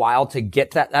you a while to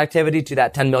get that activity to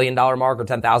that $10 million mark or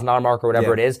 $10,000 mark or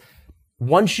whatever it is,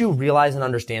 once you realize and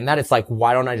understand that, it's like,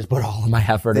 why don't I just put all of my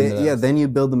effort into this? Yeah, then you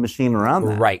build the machine around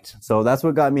that. Right. So that's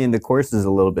what got me into courses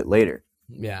a little bit later.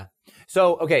 Yeah.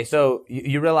 So, okay, so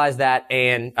you realize that,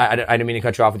 and I didn't mean to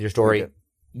cut you off with your story. Okay.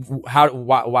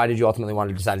 Why did you ultimately want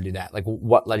to decide to do that? Like,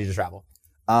 what led you to travel?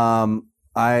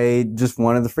 I just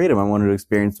wanted the freedom. I wanted to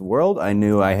experience the world. I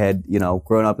knew I had,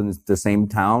 grown up in the same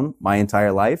town my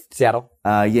entire life. Seattle?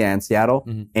 Yeah, in Seattle.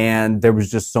 Mm-hmm. And there was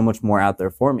just so much more out there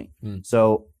for me. Mm.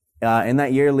 So, in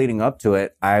that year leading up to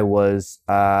it, I was,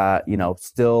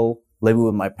 still living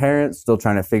with my parents, still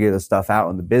trying to figure the stuff out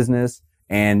in the business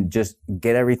and just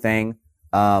get everything,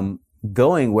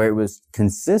 going where it was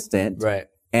consistent. Right.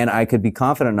 And I could be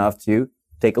confident enough to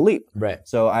take a leap. Right.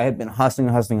 So I had been hustling.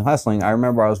 I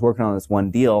remember I was working on this one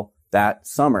deal that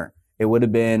summer. It would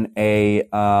have been a,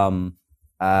 like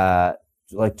 $20,000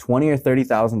 or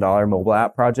 $30,000 mobile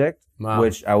app project,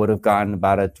 which I would have gotten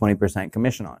about a 20%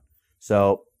 commission on.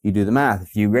 So you do the math, a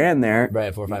few grand there.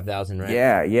 Right. 4,000 or 5,000,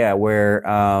 right? Yeah.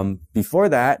 Where, before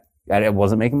that, I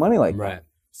wasn't making money like that. Right.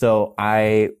 So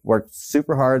I worked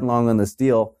super hard and long on this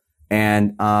deal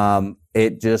and,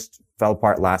 it just fell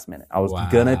apart last minute. I was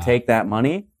gonna take that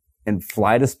money and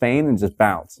fly to Spain and just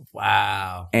bounce.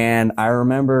 Wow. And I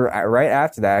remember right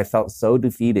after that, I felt so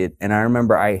defeated. And I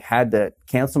remember I had to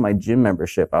cancel my gym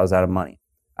membership. I was out of money.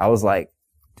 I was like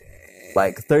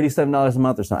 $37 a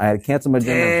month or something. I had to cancel my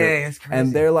gym membership. That's crazy.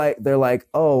 And they're like,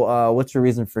 oh, what's your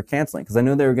reason for canceling? Cause I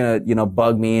knew they were gonna,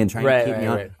 bug me and try and keep me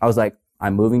on. Right. I was like,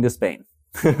 I'm moving to Spain.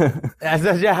 And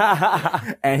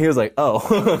he was like,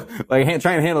 oh, like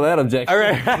trying to handle that objection. All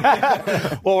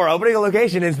right. Well, we're opening a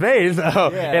location in Spain, so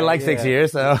in like 6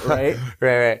 years. So Right.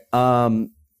 right.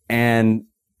 And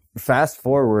fast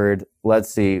forward,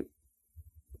 let's see.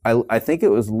 I think it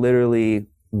was literally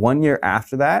 1 year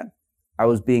after that, I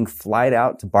was being flied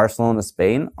out to Barcelona,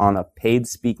 Spain on a paid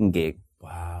speaking gig.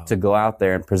 Wow. To go out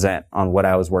there and present on what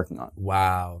I was working on.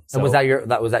 Wow. So, and was that your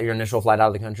initial flight out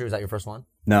of the country? Was that your first one?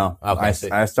 No. Okay,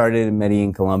 I started in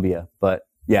Medellin, Colombia. But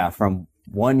yeah, from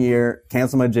 1 year,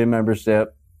 cancel my gym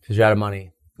membership. Because you're out of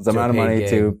money. Because I'm out of money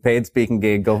to paid speaking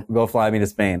gig. Go fly me to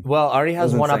Spain. Well, Artie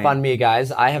has one insane. up on me,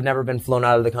 guys. I have never been flown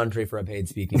out of the country for a paid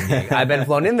speaking gig. I've been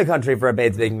flown in the country for a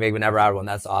paid speaking gig, but never out of one.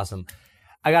 That's awesome.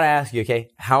 I gotta ask you, okay,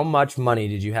 how much money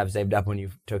did you have saved up when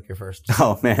you took your first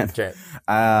Oh man. trip?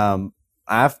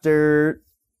 After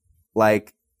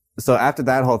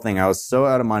that whole thing, I was so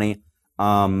out of money.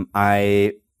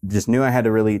 I just knew I had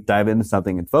to really dive into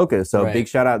something and focus. So Right. big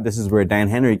shout out. This is where Dan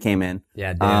Henry came in.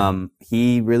 Yeah, Dan.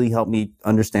 He really helped me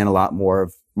understand a lot more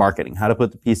of marketing, how to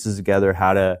put the pieces together,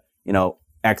 how to,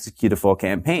 execute a full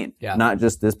campaign. Yeah. Not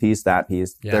just this piece, that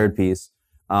piece, Yeah. third piece.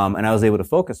 And I was able to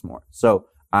focus more. So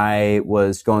I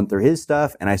was going through his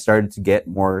stuff and I started to get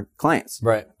more clients.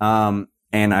 Right.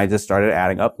 And I just started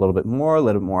adding up a little bit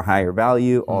more higher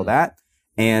value, all that.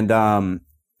 And,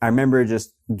 I remember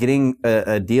just getting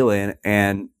a deal in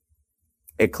and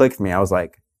it clicked for me. I was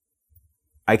like,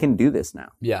 I can do this now.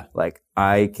 Yeah. Like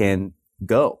I can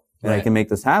go and I Right. can make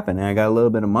this happen. And I got a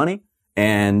little bit of money.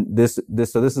 And so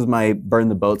this is my burn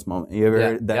the boats moment. You ever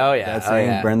heard that, that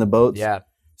saying, burn the boats? Yeah.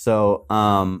 So,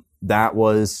 that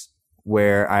was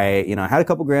where I had a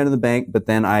couple grand in the bank, but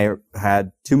then I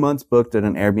had 2 months booked at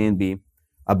an Airbnb.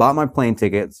 I bought my plane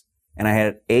tickets and I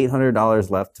had $800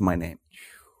 left to my name.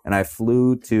 And I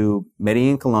flew to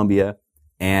Medellin, Colombia,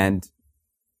 and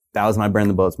that was my burn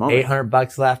the boats moment.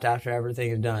 $800 left after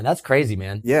everything is done. That's crazy,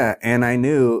 man. Yeah. And I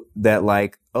knew that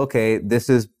okay, this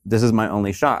is my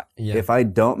only shot. Yeah. If I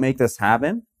don't make this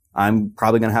happen, I'm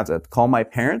probably going to have to call my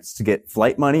parents to get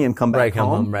flight money and come back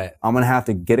home. Right. I'm going to have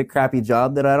to get a crappy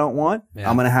job that I don't want. Yeah.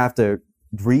 I'm going to have to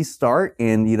restart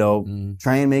and,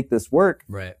 try and make this work.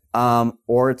 Right.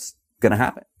 Or it's going to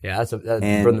happen. Yeah, that's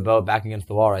burn the boat back against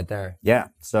the wall right there. Yeah.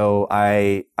 So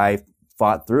I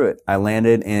fought through it. I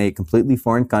landed in a completely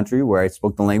foreign country where I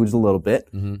spoke the language a little bit.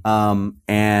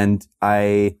 And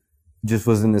I just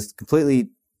was in this completely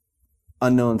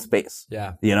unknown space.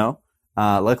 Yeah.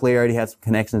 Luckily I already had some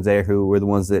connections there who were the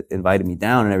ones that invited me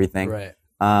down and everything. Right.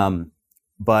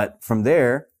 But from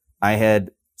there, I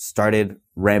had started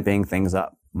ramping things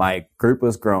up. My group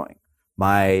was growing.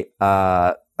 My,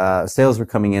 sales were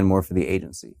coming in more for the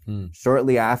agency.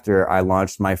 Shortly after, I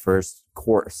launched my first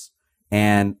course.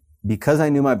 And because I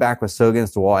knew my back was so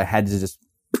against the wall, I had to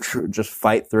just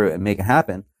fight through it and make it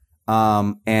happen.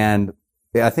 And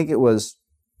I think it was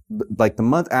like the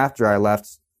month after I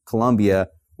left Colombia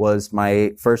was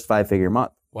my first 5-figure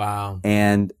month. Wow.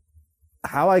 And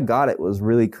how I got it was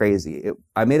really crazy.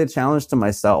 I made a challenge to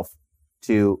myself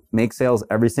to make sales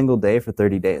every single day for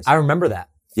 30 days. I remember that.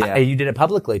 Yeah. You did it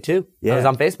publicly too. Yeah. I was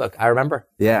on Facebook. I remember.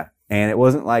 Yeah. And it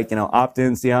wasn't like, opt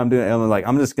in, see how I'm doing. I'm like,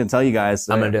 I'm just going to tell you guys.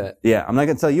 I'm going to do it. Yeah. I'm not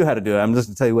going to tell you how to do it. I'm just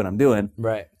going to tell you what I'm doing.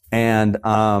 Right. And,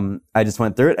 I just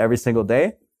went through it every single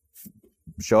day,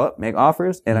 show up, make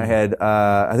offers. And I had,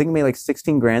 I think I made like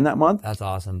 16 grand that month. That's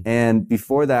awesome. And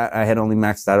before that, I had only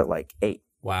maxed out at like 8.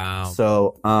 Wow.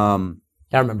 So,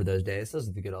 I remember those days. Those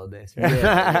are the good old days.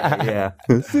 yeah.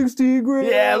 60 grand.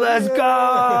 Yeah, let's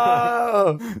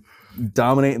go.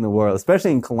 Dominating the world,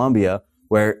 especially in Colombia,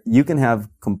 where you can have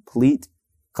complete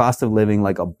cost of living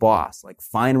like a boss, like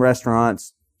fine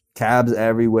restaurants, cabs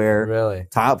everywhere, Really?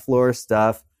 top floor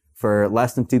stuff for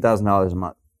less than $2,000 a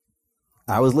month.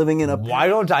 I was living in a... Why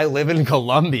don't I live in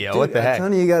Colombia? What the I'm heck?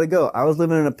 telling you, you got to go. I was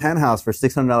living in a penthouse for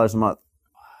 $600 a month.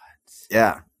 What?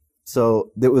 Yeah.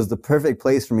 So it was the perfect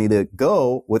place for me to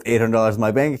go with $800 in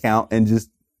my bank account and just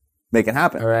make it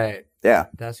happen. All right. Yeah.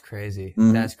 That's crazy.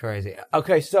 That's crazy.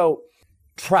 Okay, so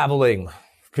traveling,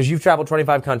 because you've traveled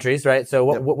 25 countries, right? So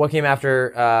what came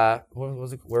after? What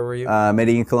was it? Where were you?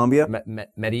 Medellin, Colombia.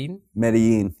 Medellin.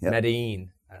 Medellin. Yep.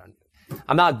 Medellin.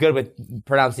 I'm not good with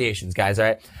pronunciations, guys.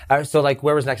 All right. So like,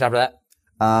 where was next after that?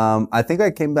 I think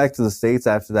I came back to the States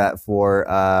after that for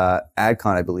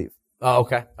AdCon, I believe. Oh,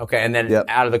 okay. Okay. And then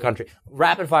out of the country,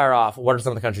 rapid fire off. What are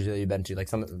some of the countries that you've been to? Like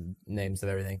some of the names of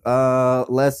everything.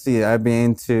 Let's see. I've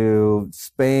been to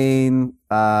Spain,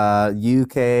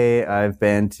 UK. I've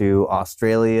been to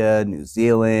Australia, New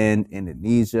Zealand,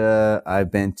 Indonesia.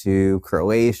 I've been to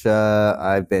Croatia.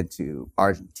 I've been to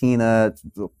Argentina.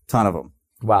 A ton of them.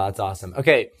 Wow. That's awesome.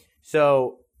 Okay.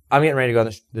 So I'm getting ready to go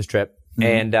on this trip.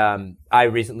 And I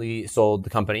recently sold the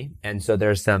company, and so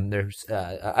there's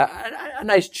a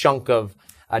nice chunk of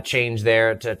change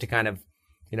there to kind of,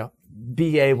 you know,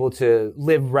 be able to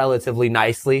live relatively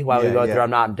nicely while we go through.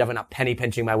 I'm definitely not penny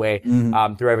pinching my way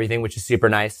through everything, which is super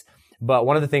nice. But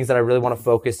one of the things that I really want to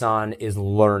focus on is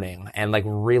learning and like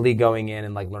really going in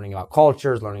and like learning about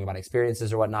cultures, learning about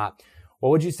experiences or whatnot. What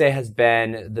would you say has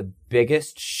been the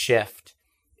biggest shift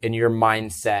in your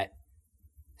mindset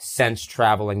since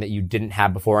traveling that you didn't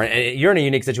have before? And you're in a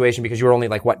unique situation because you were only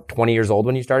like, what, 20 years old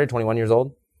when you started? 21 years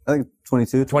old? I think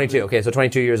 22. 22. Okay. So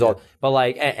 22 years old. But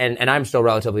like, and I'm still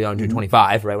relatively young,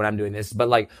 25, right? When I'm doing this. But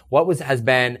like, what has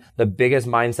been the biggest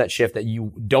mindset shift that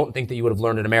you don't think that you would have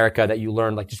learned in America that you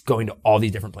learned like just going to all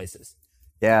these different places?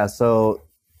 Yeah. So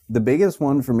the biggest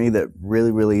one for me that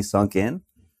really, really sunk in,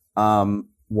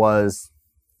 was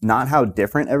not how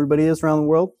different everybody is around the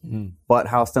world, but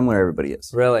how similar everybody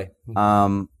is. Really?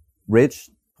 Rich,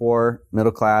 poor,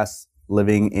 middle class,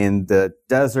 living in the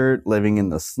desert, living in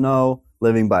the snow,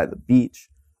 living by the beach.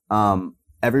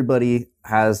 Everybody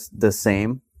has the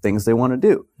same things they want to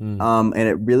do. And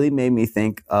it really made me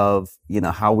think of, you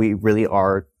know, how we really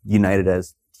are united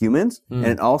as humans. And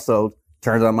it also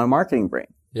turns on my marketing brain.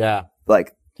 Yeah.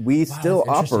 Like we still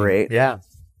operate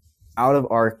out of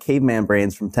our caveman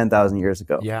brains from 10,000 years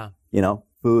ago. Yeah. You know,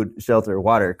 food, shelter,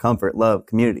 water, comfort, love,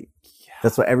 community. Yeah.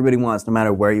 That's what everybody wants, no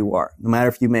matter where you are. No matter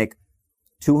if you make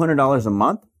 $200 a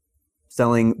month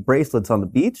selling bracelets on the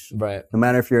beach. Right. No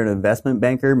matter if you're an investment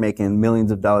banker making millions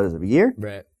of dollars a year.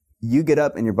 Right. You get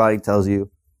up and your body tells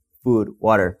you food,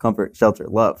 water, comfort, shelter,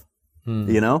 love.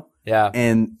 You know? Yeah.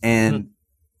 And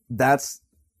that's,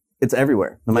 it's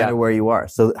everywhere, no matter where you are.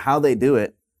 So how they do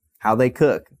it, how they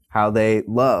cook, how they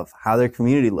love, how their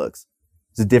community looks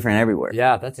is different everywhere.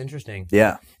 Yeah, that's interesting.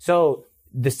 Yeah. So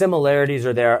the similarities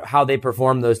are there. How they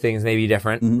perform those things may be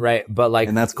different, right? But like,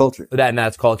 and that's culture. And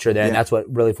that's culture there. And that's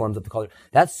what really forms up the culture.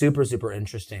 That's super, super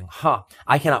interesting.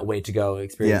 I cannot wait to go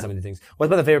experience some of these things. What's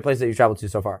been the favorite place that you've traveled to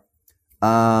so far?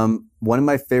 One of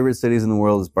my favorite cities in the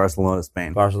world is Barcelona,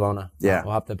 Spain. Barcelona. Yeah.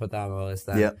 We'll have to put that on the list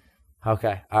then. Yep.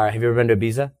 Okay. All right. Have you ever been to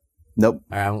Ibiza? Nope.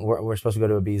 All right, we're supposed to go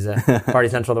to Ibiza, party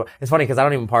central. It's funny because I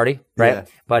don't even party, right? Yeah.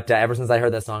 But ever since I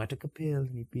heard that song, I took a pill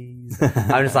in Ibiza.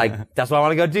 I'm just like, that's what I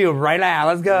want to go do right now.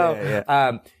 Let's go.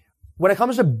 Yeah. When it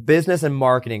comes to business and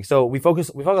marketing, so we focus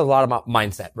a lot about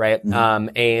mindset, right? And on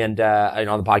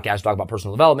the podcast, we talk about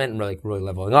personal development and really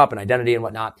leveling up and identity and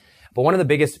whatnot. But one of the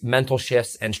biggest mental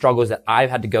shifts and struggles that I've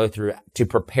had to go through to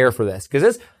prepare for this, because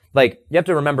this, like, you have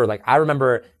to remember, like, I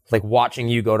remember like watching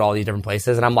you go to all these different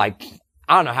places, and I'm like,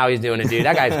 I don't know how he's doing it, dude.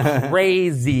 That guy's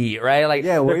crazy, right? Like,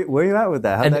 yeah, where you at with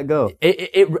that? How'd that go?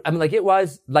 It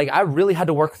was like, I really had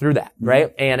to work through that,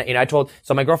 right? And, you know,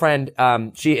 so my girlfriend,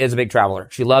 she is a big traveler.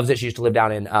 She loves it. She used to live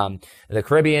down in, the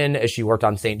Caribbean. She worked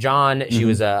on St. John. She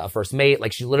was a first mate.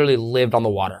 Like, she literally lived on the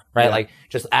water, right? Like,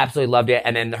 just absolutely loved it.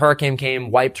 And then the hurricane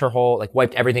came, wiped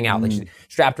everything out. Like, she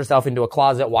strapped herself into a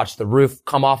closet, watched the roof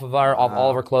come off of her, all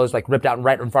of her clothes, like, ripped out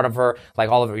right in front of her, like,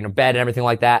 all of her, you know, bed and everything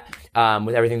like that,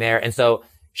 with everything there. And so,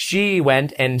 she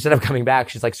went, and instead of coming back,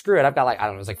 she's like, screw it. I've got like, I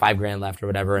don't know, it's like $5,000 left or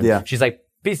whatever. And she's like,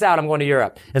 peace out. I'm going to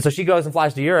Europe. And so she goes and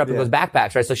flies to Europe and goes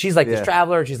backpacks, right? So she's like this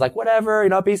traveler, and she's like, whatever, you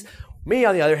know, peace. Me,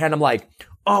 on the other hand, I'm like,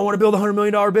 oh, I want to build $100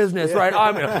 million business, right?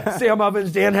 I'm Sam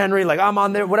Ovens, Dan Henry, like I'm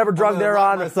on there, whatever drug they're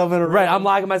on. Right. I'm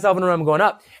locking myself in a room, I'm going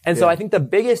up. And so I think the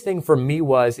biggest thing for me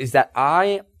is that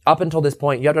up until this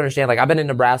point, you have to understand, like, I've been in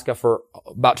Nebraska for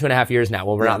about 2.5 years now.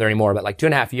 Well, we're not there anymore, but like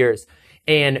 2.5 years.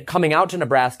 And coming out to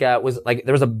Nebraska was like,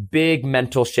 there was a big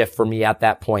mental shift for me at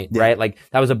that point, right? Like,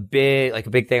 that was a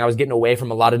big thing. I was getting away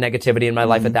from a lot of negativity in my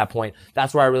life at that point.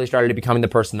 That's where I really started becoming the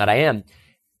person that I am.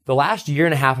 The last 1.5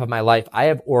 years of my life, I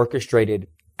have orchestrated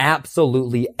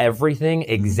absolutely everything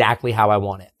exactly how I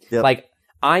want it. Like,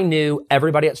 I knew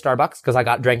everybody at Starbucks because I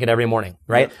drank it every morning,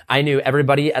 right? I knew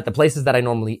everybody at the places that I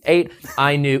normally ate.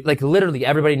 I knew, like, literally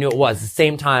everybody knew it was the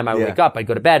same time I would wake up, I'd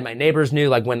go to bed. My neighbors knew,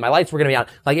 like, when my lights were going to be on.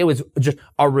 Like, it was just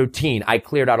a routine. I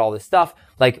cleared out all this stuff.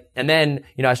 Like, and then,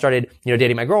 you know, I started, you know,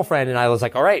 dating my girlfriend, and I was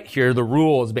like, all right, here are the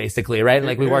rules, basically, right? And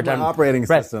like, we worked on operating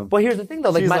system. But here's the thing, though.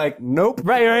 Like, she's like, nope.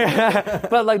 Right.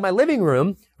 But like, my living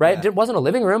room, right? It wasn't a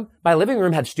living room. My living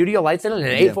room had studio lights in it and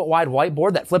an 8-foot wide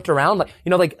whiteboard that flipped around. Like, you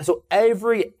know, like, so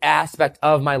every aspect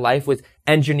of my life was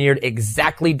engineered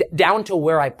exactly down to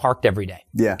where I parked every day.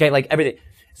 Yeah. Okay. Like, everything.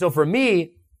 So for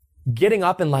me, getting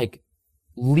up and like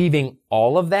leaving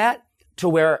all of that to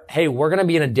where, hey, we're going to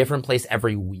be in a different place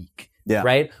every week. Yeah.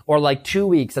 Right? Or like 2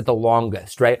 weeks at the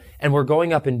longest, right? And we're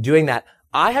going up and doing that.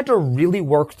 I had to really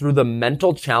work through the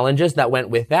mental challenges that went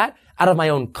with that out of my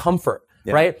own comfort.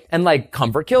 right? And like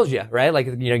comfort kills you, right? Like,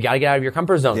 you gotta get out of your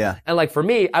comfort zone. Yeah. And like for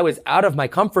me, I was out of my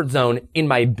comfort zone in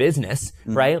my business,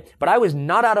 right? But I was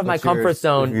not out of my comfort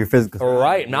zone. Your physical.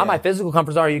 Right. Not my physical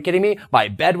comfort zone. Are you kidding me? My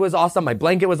bed was awesome. My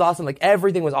blanket was awesome. Like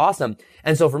everything was awesome.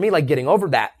 And so for me, like getting over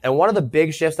that, and one of the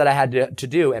big shifts that I had to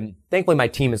do, and thankfully my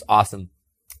team is awesome.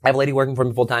 I have a lady working for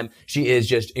me full time. She is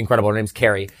just incredible. Her name's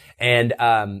Carrie. And,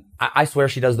 I swear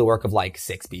she does the work of like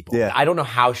 6 people. Yeah. I don't know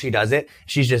how she does it.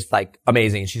 She's just like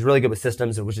amazing. She's really good with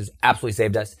systems, which has absolutely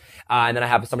saved us. And then I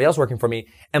have somebody else working for me.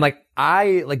 And like,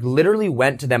 I like literally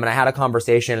went to them and I had a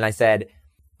conversation and I said,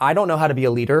 I don't know how to be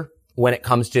a leader when it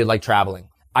comes to like traveling.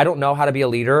 I don't know how to be a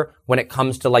leader when it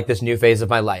comes to like this new phase of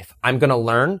my life. I'm going to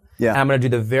learn and I'm going to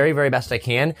do the very, very best I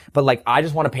can. But like, I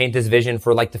just want to paint this vision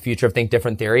for like the future of Think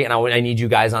Different Theory. And I need you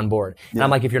guys on board. And I'm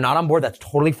like, if you're not on board, that's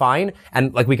totally fine.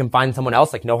 And like, we can find someone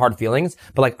else, like no hard feelings,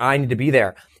 but like, I need to be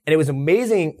there. And it was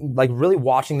amazing, like really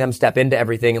watching them step into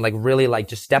everything and like really like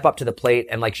just step up to the plate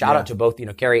and like shout out to both,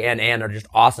 Carrie and Ann are just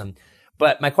awesome.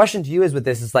 But my question to you is with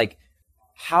this is like,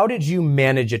 how did you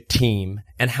manage a team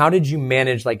and how did you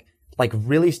manage like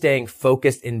really staying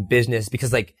focused in business?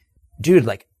 Because like, dude,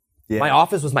 like my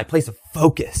office was my place of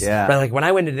focus. Yeah. Right? Like when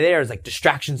I went into there, it was like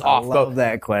distractions off. I love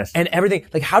that question. And everything.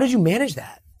 Like, how did you manage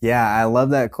that? Yeah, I love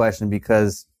that question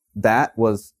because that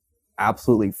was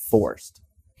absolutely forced.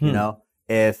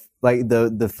 If like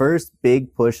the first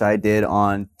big push I did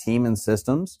on team and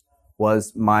systems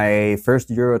was my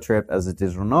first Euro trip as a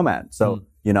digital nomad. So,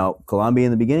 Colombia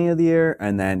in the beginning of the year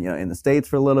and then, in the States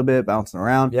for a little bit, bouncing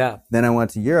around. Yeah. Then I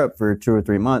went to Europe for 2 or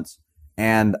 3 months.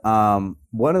 And,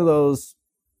 one of those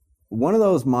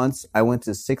months, I went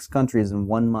to 6 countries in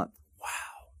 1 month. Wow.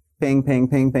 Ping, ping,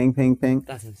 ping, ping, ping, ping.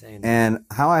 That's insane. And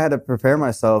how I had to prepare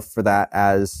myself for that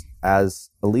as a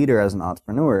leader, as an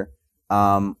entrepreneur,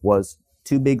 was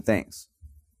 2 big things.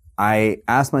 I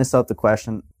asked myself the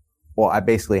question, I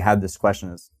basically had this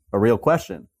question as a real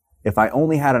question. If I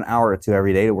only had an hour or 2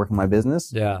 every day to work on my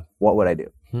business, what would I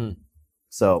do?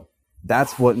 So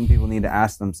that's what people need to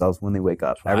ask themselves when they wake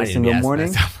up every single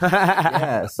morning.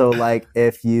 So like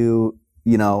if you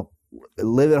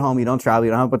live at home, you don't travel,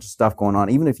 you don't have a bunch of stuff going on.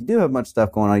 Even if you do have a bunch of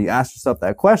stuff going on, you ask yourself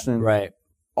that question. Right.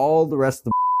 All the rest of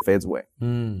the fades away.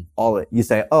 All of it. You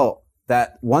say,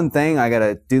 that one thing, I got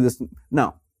to do this.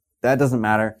 No, that doesn't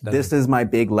matter. This is my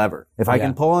big lever. If I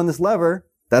can pull on this lever,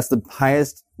 that's the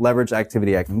highest leverage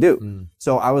activity I can do.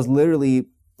 So I was literally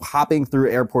hopping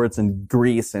through airports in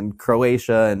Greece and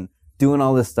Croatia and doing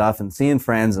all this stuff and seeing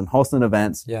friends and hosting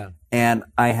events. Yeah. And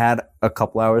I had a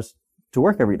couple hours to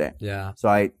work every day. Yeah. So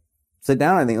I sit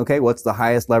down and I think, okay, what's the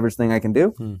highest leverage thing I can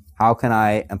do? How can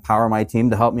I empower my team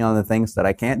to help me on the things that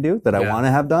I can't do, that I want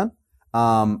to have done?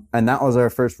 And that was our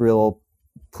first real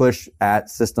push at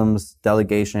systems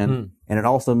delegation. And it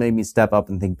also made me step up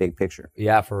and think big picture.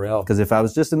 Yeah, for real. Because if I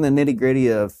was just in the nitty gritty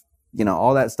of,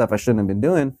 all that stuff I shouldn't have been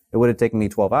doing, it would have taken me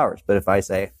 12 hours. But if I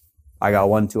say, I got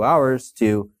 1-2 hours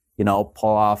to, pull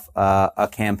off a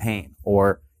campaign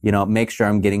or, make sure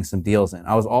I'm getting some deals in.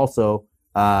 I was also,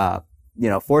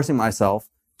 forcing myself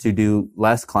to do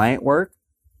less client work,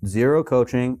 0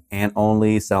 coaching, and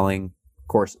only selling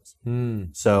courses.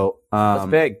 So, that's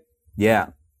big. Yeah.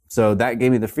 So that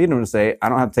gave me the freedom to say, I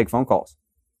don't have to take phone calls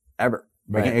ever.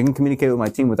 Right. I can communicate with my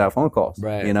team without phone calls.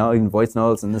 Right. Even voice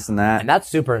notes and this and that. And that's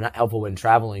super helpful when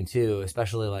traveling too,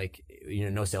 especially like,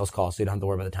 no sales calls, so you don't have to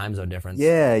worry about the time zone difference.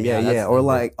 Yeah. Or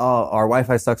like, our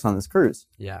Wi-Fi sucks on this cruise.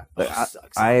 Yeah. Like,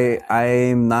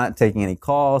 I'm not taking any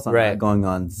calls. I'm not going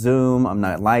on Zoom. I'm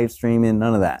not live streaming,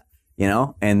 none of that,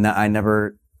 and I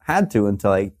never had to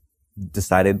until I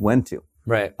decided when to.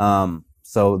 Right.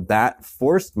 So that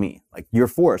forced me, like you're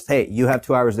forced. Hey, you have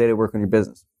 2 hours a day to work on your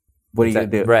business. What are you going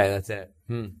to do? Right. That's it.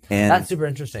 And that's super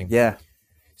interesting. Yeah.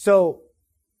 So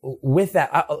with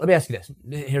that, let me ask you this.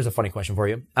 Here's a funny question for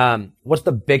you. What's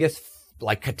the biggest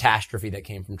like catastrophe that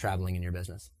came from traveling in your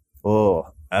business? Oh,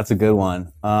 that's a good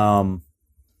one.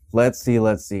 Let's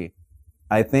see.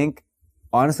 I think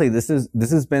honestly, this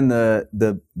has been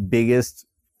the biggest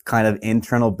kind of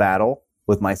internal battle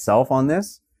with myself on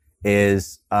this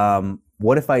is,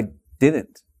 what if I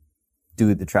didn't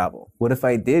do the travel? What if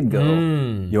I did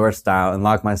go your style and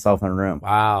lock myself in a room?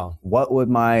 Wow. What would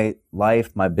my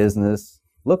life, my business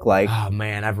look like? Oh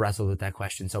man, I've wrestled with that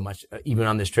question so much, even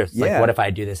on this trip. It's like, what if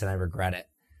I do this and I regret it?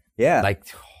 Yeah. Like,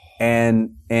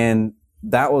 and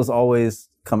that was always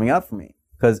coming up for me.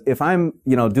 Cause if I'm,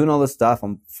 doing all this stuff,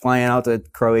 I'm flying out to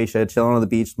Croatia, chilling on the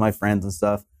beach with my friends and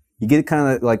stuff. You get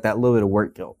kind of like that little bit of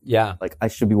work guilt. Yeah. Like I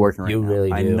should be working right now. You really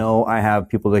do. I know I have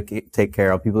people to take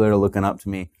care of, people that are looking up to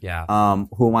me. Yeah.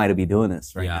 Who am I to be doing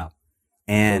this right now?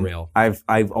 And for real.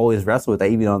 I've always wrestled with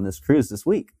that even on this cruise this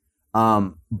week.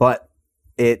 But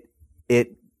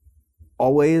it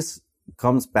always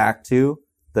comes back to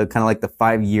the kind of like the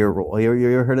 5-year rule.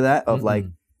 You ever heard of that? Of like,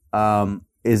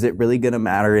 is it really going to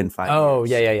matter in 5 years? Oh,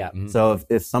 yeah. Mm. So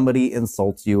if somebody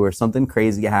insults you or something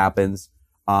crazy happens,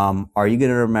 are you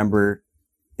going to remember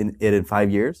it in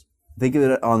 5 years? Think of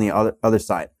it on the other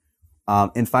side.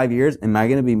 In 5 years, am I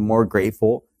going to be more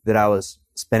grateful that I was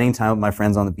spending time with my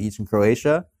friends on the beach in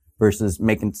Croatia versus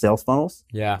making sales funnels?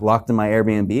 Yeah. Locked in my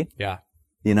Airbnb? Yeah.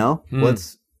 You know,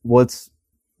 what's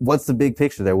the big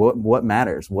picture there? What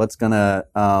matters? What's gonna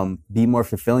be more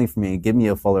fulfilling for me and give me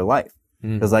a fuller life?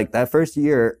 Because like that first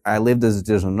year I lived as a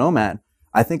digital nomad,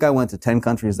 I think I went to 10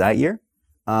 countries that year.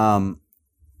 I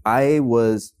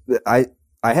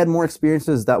had more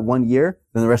experiences that 1 year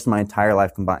than the rest of my entire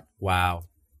life combined. Wow.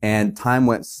 And time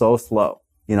went so slow.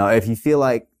 You know, if you feel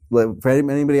like, for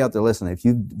anybody out there listening, if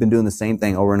you've been doing the same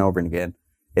thing over and over and again,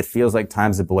 it feels like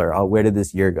time's a blur. Oh, where did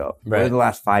this year go? Right. Where did the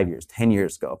last 5 years, 10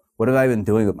 years go? What have I been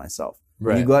doing with myself?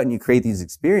 Right. When you go out and you create these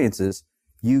experiences,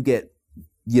 you get,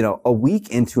 you know, a week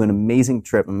into an amazing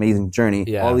trip, amazing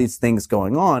journey, all these things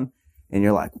going on. And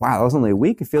you're like, wow, that was only a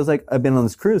week. It feels like I've been on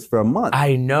this cruise for a month.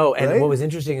 I know. And right? what was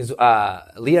interesting is,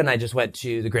 Leah and I just went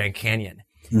to the Grand Canyon.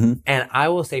 And I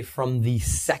will say from the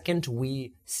second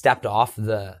we stepped off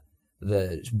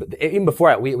even before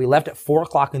that, we left at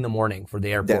 4:00 in the morning for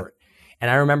the airport. And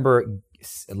I remember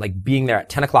like being there at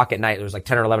 10 o'clock at night. It was like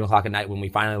 10 or 11 o'clock at night when we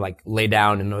finally like lay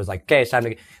down and it was like, okay, it's time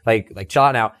to like chill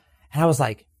out now. And I was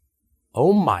like,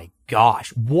 oh my gosh,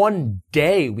 one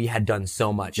day we had done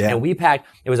so much. And we packed,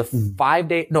 it was a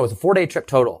 4-day trip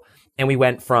total. And we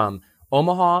went from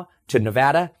Omaha to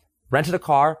Nevada, rented a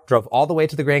car, drove all the way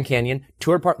to the Grand Canyon,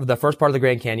 toured the first part of the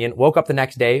Grand Canyon, woke up the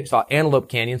next day, saw Antelope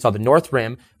Canyon, saw the North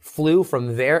Rim, flew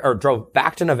from there, or drove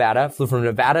back to Nevada, flew from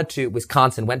Nevada to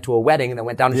Wisconsin, went to a wedding, and then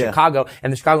went down to Chicago,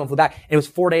 and then Chicago and flew back. And it was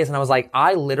 4 days, and I was like,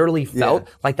 I literally felt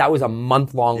like that was a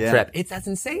month-long trip. That's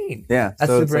insane. Yeah. That's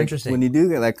so super it's like, interesting. when you do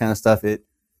get that kind of stuff, it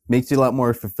makes you a lot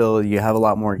more fulfilled. You have a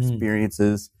lot more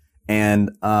experiences,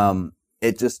 and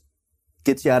it just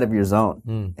gets you out of your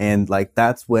zone. And like,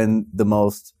 that's when the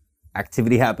most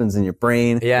activity happens in your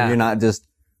brain. Yeah. You're not just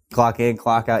clock in,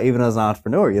 clock out. Even as an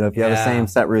entrepreneur, you know, if you have the same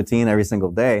set routine every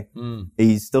single day,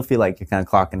 you still feel like you're kind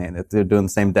of clocking in. If they're doing the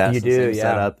same desk, the same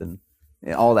setup, and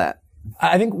all that.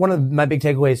 I think one of my big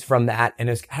takeaways from that, and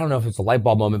I don't know if it's a light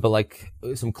bulb moment, but like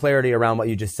some clarity around what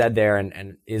you just said there,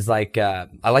 and is like,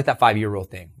 I like that 5-year rule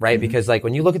thing, right? Because like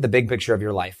when you look at the big picture of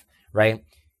your life, right?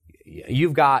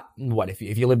 You've got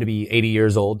if you live to be 80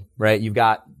 years old, right? You've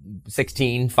got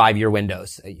 16 5-year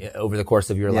windows over the course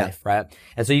of your life, right?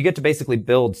 And so you get to basically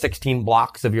build 16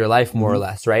 blocks of your life more or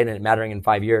less, right? And it mattering in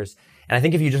 5 years. And I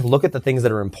think if you just look at the things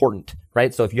that are important,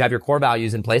 right? So if you have your core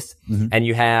values in place and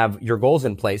you have your goals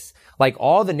in place, like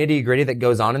all the nitty gritty that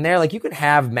goes on in there, like you can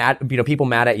have people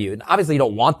mad at you. And obviously you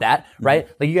don't want that, right?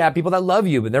 Like you have people that love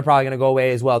you, but they're probably going to go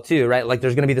away as well too, right? Like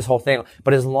there's going to be this whole thing.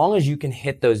 But as long as you can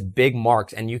hit those big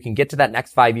marks and you can get to that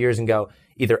next 5 years and go,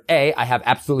 either A, I have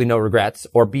absolutely no regrets,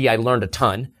 or B, I learned a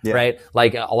ton, right?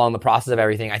 Like along the process of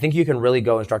everything, I think you can really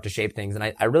go and start to shape things.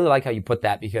 And I really like how you put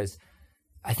that, because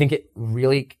I think it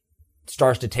really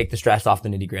starts to take the stress off the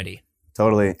nitty gritty.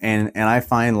 Totally. And I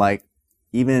find like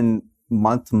even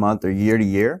month to month or year to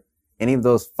year, any of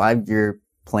those 5-year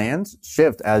plans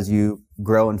shift as you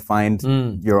grow and find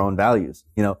your own values.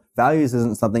 You know, values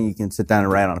isn't something you can sit down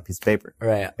and write on a piece of paper.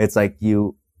 Right. It's like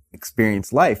you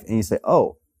experience life and you say,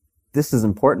 oh, this is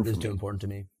important for me. This is too important to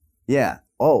me. Yeah.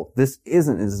 Oh, this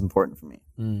isn't as important for me.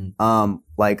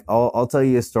 Like I'll tell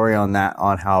you a story on that,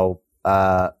 on how,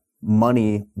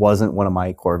 money wasn't one of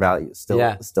my core values.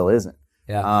 Still isn't.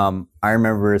 Yeah. I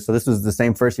remember, so this was the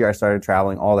same first year I started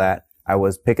traveling, all that. I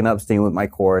was picking up steam with my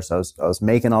course. I was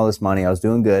making all this money. I was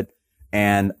doing good.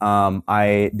 And,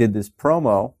 I did this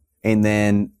promo and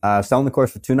then, selling the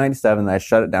course for $297 and I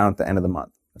shut it down at the end of the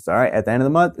month. I said, all right, at the end of the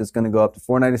month, it's going to go up to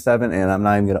 $497 and I'm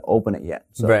not even going to open it yet.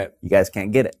 So you guys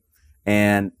can't get it.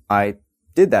 And I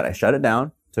did that. I shut it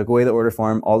down, took away the order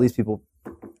form. All these people,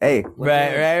 hey,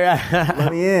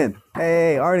 let me in.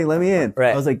 Hey, Artie, let me in.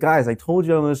 I was like, guys, I told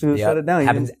you I'm going to shut it down.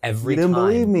 Happens every time. You didn't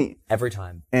believe me. Every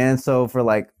time. And so for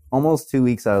like almost 2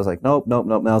 weeks, I was like, nope.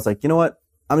 And I was like, you know what?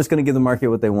 I'm just going to give the market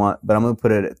what they want, but I'm going to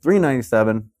put it at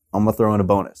 $397. I'm going to throw in a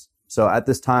bonus. So at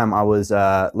this time, I was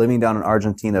living down in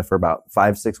Argentina for about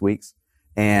 5-6 weeks.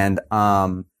 And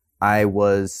I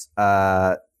was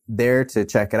there to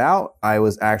check it out. I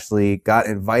was actually got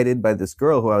invited by this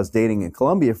girl who I was dating in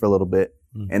Colombia for a little bit.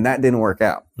 And that didn't work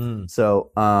out.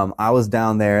 So I was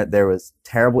down there. There was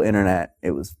terrible internet.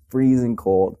 It was freezing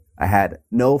cold. I had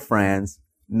no friends,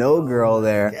 no girl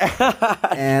there.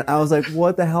 And I was like,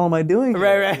 what the hell am I doing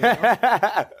here?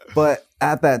 Right. But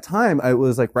at that time, I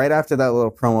was like right after that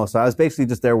little promo. So I was basically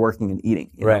just there working and eating.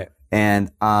 You know? Right.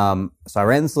 And so I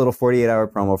ran this little 48-hour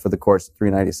promo for the course at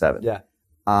 $397. Yeah.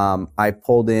 I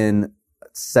pulled in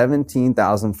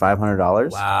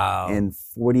 $17,500 Wow. in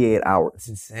 48 hours. That's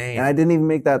insane. And I didn't even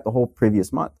make that the whole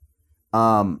previous month.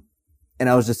 And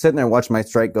I was just sitting there watching my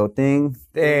strike go ding.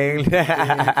 Dang.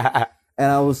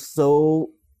 And I was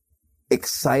so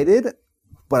excited,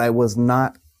 but I was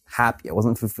not happy. I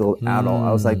wasn't fulfilled at all.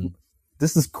 I was like,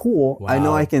 this is cool. Wow. I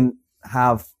know I can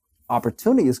have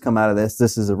opportunities come out of this.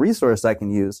 This is a resource I can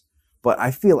use, but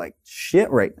I feel like shit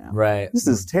right now. Right. This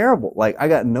is terrible. Like, I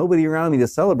got nobody around me to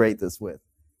celebrate this with.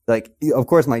 Like, of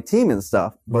course, my team and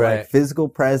stuff, but Right. like physical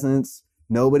presence,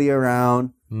 nobody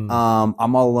around.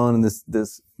 I'm all alone in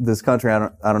this country. I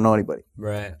don't know anybody.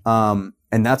 Right.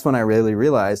 And that's when I really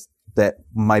realized that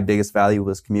my biggest value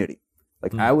was community.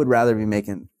 Like, I would rather be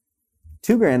making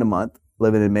 $2,000 a month,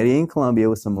 living in Medellin, Colombia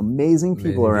with some amazing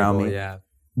people around me Yeah.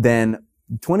 than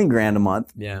 $20,000 a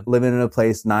month, Yeah. living in a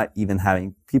place not even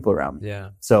having people around me. Yeah.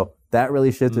 So that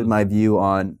really shifted my view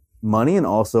on money and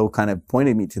also kind of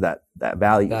pointed me to that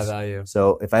value. That value.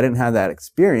 So if I didn't have that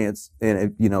experience,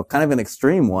 and kind of an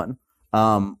extreme one,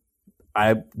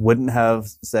 I wouldn't have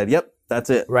said, "Yep, that's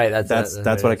it." Right. That's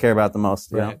what I care about the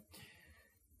most. you know? Right.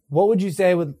 What would you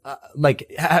say with, let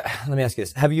me ask you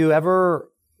this. Have you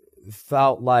ever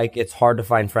felt like it's hard to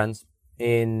find friends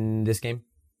in this game?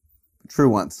 True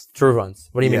ones. True ones.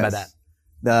 What do you mean by Yes.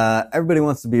 that? Everybody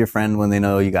wants to be your friend when they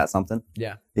know you got something.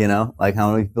 Yeah. Like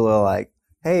how many people are like,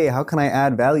 "Hey, how can I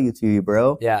add value to you,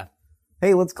 bro? Yeah.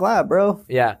 Hey, let's collab, bro."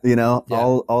 Yeah. Yeah.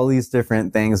 All these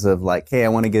different things of like, "Hey, I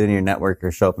want to get in your network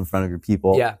or show up in front of your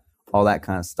people." Yeah. All that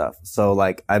kind of stuff. So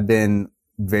like, I've been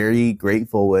very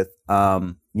grateful with,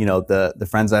 the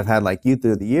friends I've had like you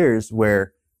through the years,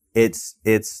 where it's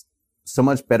so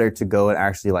much better to go and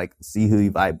actually like see who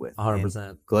you vibe with.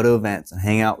 100%. Go to events and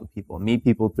hang out with people, meet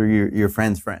people through your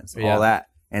friends' friends, Yeah. all that,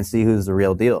 and see who's the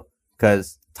real deal.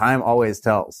 Because time always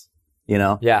tells,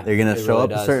 Yeah, they're going to it show really up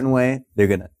does. a certain way. They're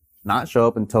going to not show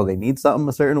up until they need something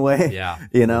a certain way. Yeah.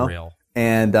 Real.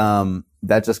 And,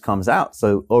 that just comes out.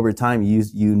 So over time,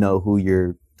 you know who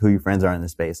your friends are in the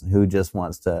space and who just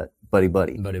wants to buddy.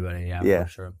 Buddy. Yeah. Yeah. For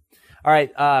sure. All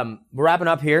right. We're wrapping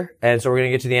up here. And so we're going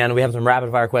to get to the end. We have some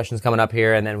rapid fire questions coming up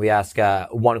here. And then we ask,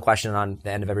 one question on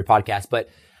the end of every podcast. But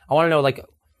I want to know, like,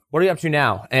 what are you up to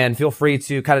now? And feel free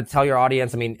to kind of tell your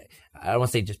audience. I mean, I don't want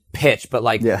to say just pitch, but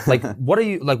like, Yeah. like, what are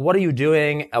you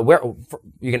doing?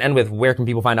 You can end with where can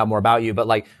people find out more about you, but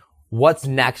like, what's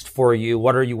next for you?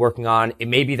 What are you working on?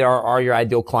 Maybe there are your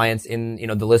ideal clients in,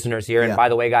 the listeners here. And Yeah. by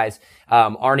the way, guys,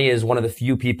 Arnie is one of the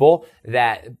few people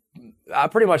that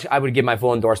pretty much I would give my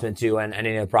full endorsement to and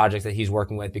any of the projects that he's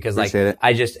working with, because like, Appreciate it.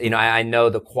 I just, I know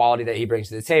the quality that he brings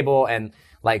to the table, and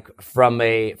like from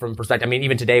perspective, I mean,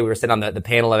 even today we were sitting on the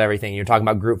panel of everything. You're talking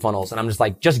about group funnels, and I'm just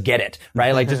like, just get it,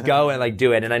 right? Like, just go and like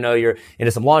do it. And I know you're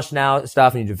into some launch now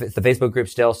stuff, and you do the Facebook group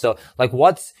still. So like,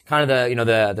 what's kind of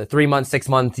the 3 month, 6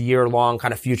 month, year long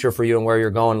kind of future for you and where you're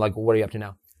going? Like, what are you up to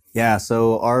now? Yeah.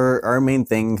 So our main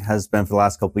thing has been for the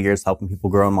last couple of years, helping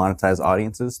people grow and monetize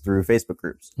audiences through Facebook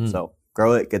groups. So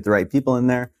grow it, get the right people in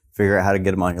there, figure out how to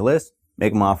get them on your list,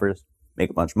 make them offers, make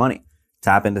a bunch of money.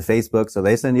 Tap into Facebook so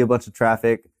they send you a bunch of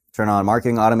traffic, turn on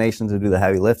marketing automation to do the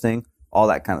heavy lifting, all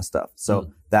that kind of stuff.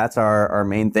 So that's our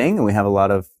main thing. And we have a lot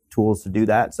of tools to do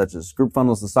that, such as Group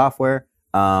Funnels, the software,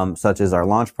 such as our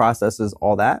launch processes,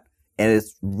 all that. And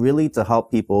it's really to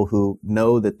help people who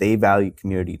know that they value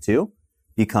community too,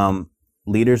 become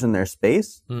leaders in their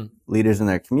space, leaders in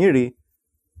their community,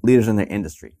 leaders in their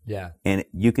industry. Yeah. And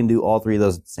you can do all three of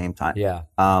those at the same time. Yeah.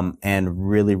 And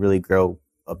really, really grow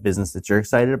a business that you're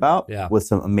excited about with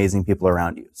some amazing people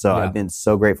around you. So I've been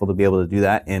so grateful to be able to do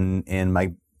that in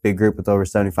my big group with over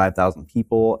 75,000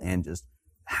 people, and just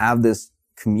have this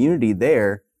community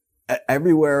there.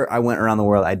 Everywhere I went around the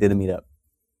world, I did a meetup.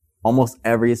 Almost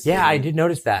every city. Yeah, I did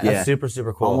notice that. Yeah. That's super,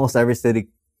 super cool. Almost every city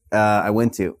I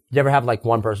went to. Did you ever have like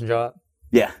one person show up?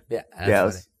 Yeah. Yeah.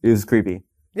 It was creepy.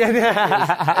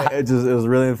 Yeah. It was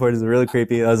really important. It was really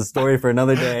creepy. That was a story for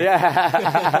another day.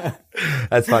 Yeah.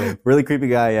 That's funny. Really creepy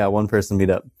guy. Yeah. One person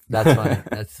meetup. That's funny.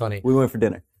 That's funny. We went for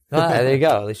dinner. There you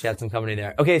go. At least you had some company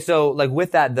there. Okay. So like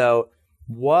with that though,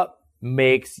 what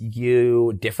makes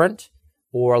you different?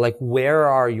 Or like, where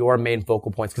are your main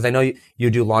focal points? Because I know you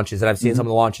do launches, and I've seen some of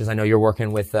the launches. I know you're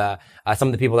working with some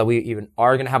of the people that we even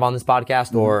are going to have on this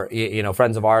podcast, or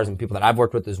friends of ours and people that I've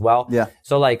worked with as well. Yeah.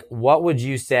 So like, what would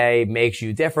you say makes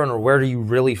you different, or where do you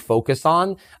really focus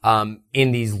on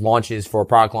in these launches for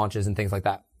product launches and things like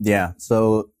that? Yeah.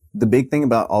 So the big thing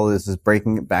about all of this is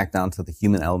breaking it back down to the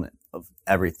human element of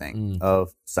everything,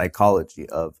 of psychology,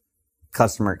 of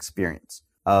customer experience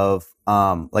of,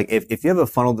 like if you have a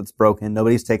funnel that's broken,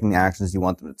 nobody's taking the actions you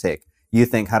want them to take. You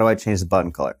think, how do I change the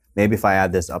button color? Maybe if I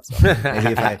add this upsell.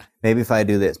 Maybe if I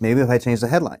do this. Maybe if I change the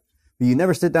headline. But you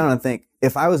never sit down and think,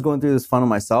 if I was going through this funnel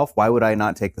myself, why would I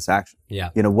not take this action?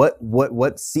 Yeah. You know,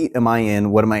 what seat am I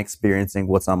in? What am I experiencing?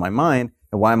 What's on my mind?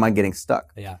 And why am I getting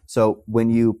stuck? Yeah. So when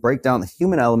you break down the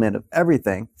human element of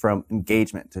everything, from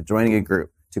engagement to joining a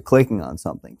group, to clicking on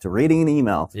something, to reading an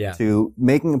email, to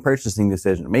making a purchasing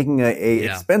decision, making a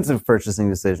expensive purchasing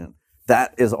decision,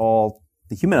 that is all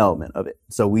the human element of it.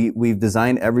 So we've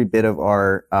designed every bit of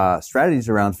our strategies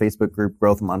around Facebook group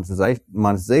growth and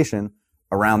monetization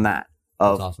around that.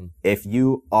 That's awesome. If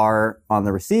you are on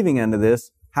the receiving end of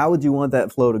this, how would you want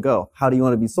that flow to go? How do you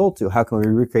want to be sold to? How can we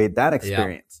recreate that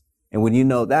experience? And when you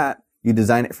know that, you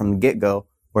design it from the get-go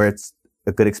where it's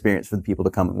a good experience for the people to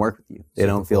come and work with you. They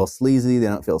don't feel sleazy. They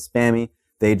don't feel spammy.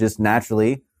 They just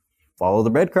naturally follow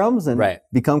the breadcrumbs and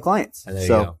become clients.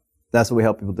 So that's what we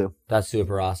help people do. That's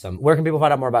super awesome. Where can people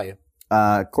find out more about you?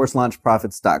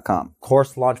 CourseLaunchProfits.com.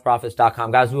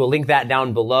 CourseLaunchProfits.com. Guys, we will link that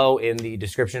down below in the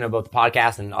description of both the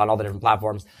podcast and on all the different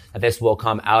platforms that this will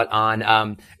come out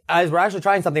on. As we're actually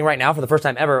trying something right now for the first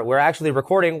time ever, we're actually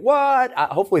recording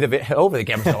hopefully the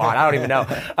camera's still on. I don't even know.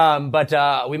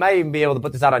 But we might even be able to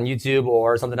put this out on YouTube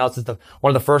or something else. It's one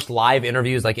of the first live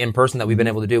interviews, like in person, that we've been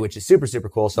able to do, which is super, super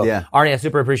cool. So Arnie, I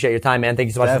super appreciate your time, man. Thank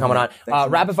you so much for coming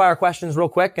on. Rapid fire questions real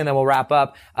quick, and then we'll wrap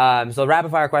up. So rapid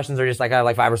fire questions are just like, I have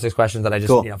like 5 or 6 questions that I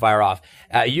just, fire off.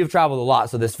 You've traveled a lot.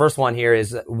 So this first one here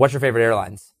is, what's your favorite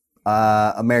airlines?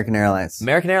 American Airlines.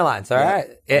 American Airlines. All right.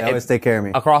 They always take care of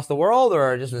me. Across the world,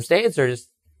 or just in the States, or just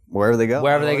wherever they go?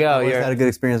 Wherever they go. I always had a good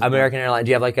experience. American Airlines. Do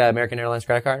you have like an American Airlines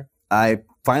credit card? I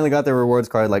finally got their rewards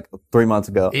card like 3 months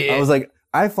ago. I was like,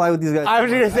 I fly with these guys. I was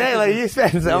going to say, like, you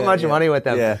spend so much money with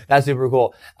them. Yeah. That's super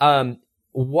cool.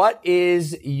 What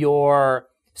is your,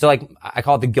 so like, I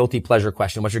call it the guilty pleasure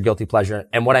question. What's your guilty pleasure?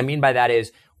 And what I mean by that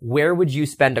is, where would you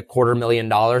spend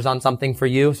 $250,000 on something for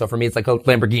you? So for me, it's like a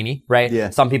Lamborghini, right?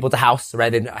 Yeah. Some people, it's a house,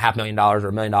 right? $500,000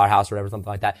 or $1 million house or whatever, something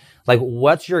like that. Like,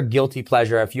 what's your guilty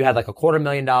pleasure if you had like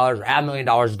 $250,000 or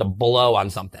 $500,000 to blow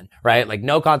on something, right? Like,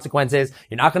 no consequences.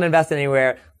 You're not going to invest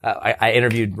anywhere. I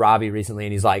interviewed Robbie recently,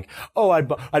 and he's like, "Oh, I'd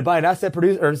buy an asset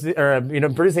producing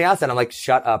asset." I'm like,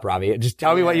 "Shut up, Robbie. Just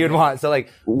tell me what you'd want." So like,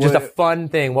 just a fun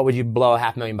thing. What would you blow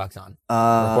 $500,000 on?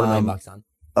 Or $250,000 on?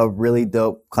 A really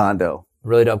dope condo.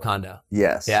 Really dope condo.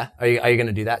 Yes. Yeah. Are you going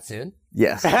to do that soon?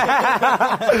 Yes.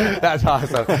 That's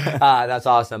awesome. That's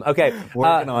awesome. Okay.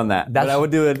 Working on that. But I would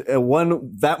do it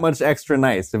one that much extra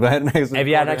nice. If I had an extra, if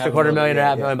you had an extra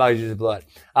 $250,000 or $500,000, you just blow it.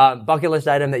 Bucket list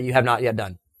item that you have not yet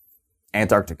done.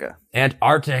 Antarctica.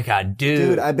 Antarctica,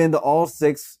 dude. I've been to all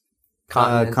 6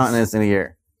 continents in a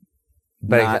year.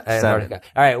 But Antarctica.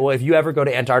 All right. Well, if you ever go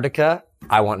to Antarctica,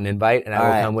 I want an invite, and I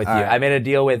will come with you. I made a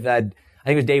deal with, I think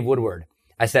it was Dave Woodward.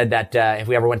 I said that if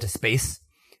we ever went to space,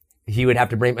 he would have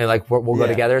to bring me, like, we'll go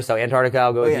together. So Antarctica,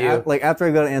 I'll go with you. Like, after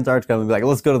I go to Antarctica, I'm going to be like,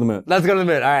 let's go to the moon. Let's go to the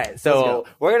moon. All right. So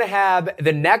we're going to have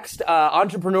the next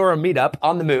entrepreneur meetup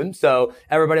on the moon. So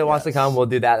everybody who wants to come, we'll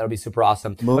do that. That'll be super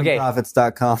awesome.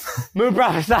 Moonprofits.com.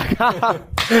 Moonprofits.com.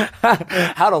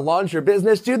 How to launch your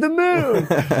business to the moon.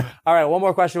 All right. One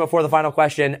more question before the final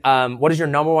question. What is your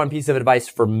number one piece of advice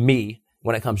for me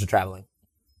when it comes to traveling?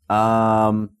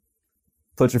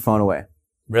 Put your phone away.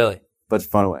 Really? Put your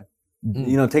phone away.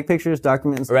 Take pictures,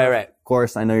 documents. Right. Of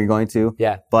course, I know you're going to.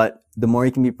 Yeah. But the more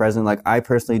you can be present, like, I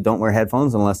personally don't wear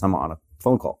headphones unless I'm on a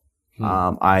phone call.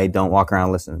 I don't walk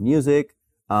around listening to music.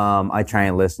 I try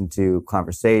and listen to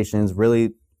conversations,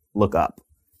 really look up,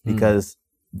 because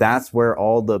that's where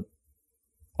all the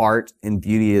art and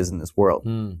beauty is in this world.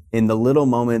 In the little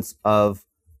moments of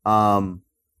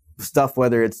stuff,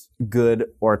 whether it's good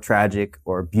or tragic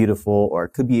or beautiful, or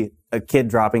it could be a kid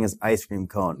dropping his ice cream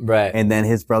cone. Right. And then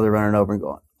his brother running over and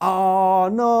going, "Oh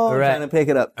no," trying to pick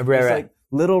it up. Like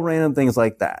little random things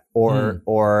like that. Or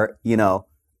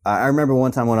I remember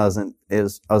one time when I was in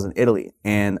Italy,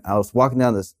 and I was walking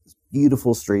down this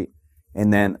beautiful street,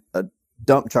 and then a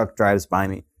dump truck drives by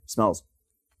me. Smells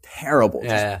terrible.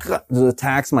 Just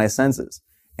attacks my senses.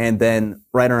 And then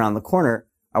right around the corner,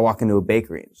 I walk into a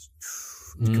bakery, and just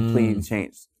completely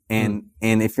changed. And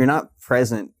if you're not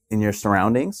present in your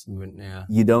surroundings,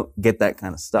 you don't get that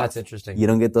kind of stuff. That's interesting. You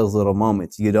don't get those little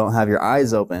moments. You don't have your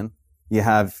eyes open. You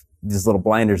have these little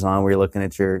blinders on where you're looking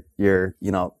at your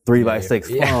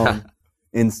 3x6 phone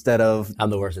instead of I'm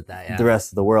the worst at that. Yeah. The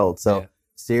rest of the world. So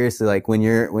seriously, like, when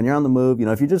you're on the move,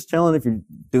 if you're just chilling, if you're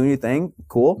doing your thing,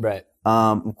 cool. Right.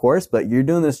 Of course, but you're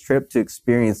doing this trip to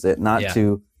experience it, not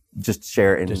to just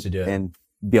share it and, just to do it. and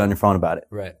be on your phone about it.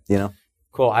 Right.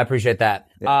 Cool. I appreciate that.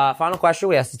 Final question.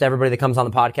 We ask this to everybody that comes on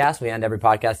the podcast. We end every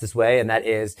podcast this way, and that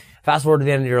is fast forward to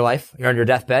the end of your life. You're on your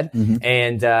deathbed,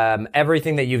 and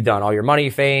everything that you've done, all your money,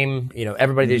 fame,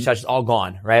 everybody that you touch is all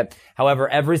gone, right? However,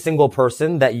 every single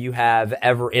person that you have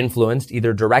ever influenced,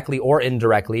 either directly or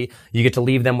indirectly, you get to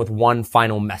leave them with one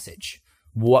final message.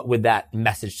 What would that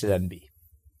message to them be?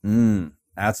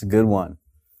 That's a good one.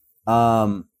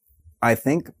 I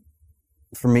think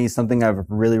for me, something I've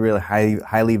really, really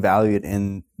highly valued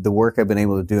in the work I've been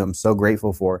able to do, I'm so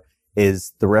grateful for,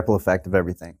 is the ripple effect of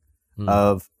everything.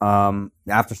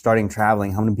 After starting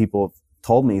traveling, how many people have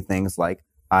told me things like,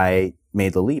 I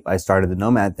made the leap. I started the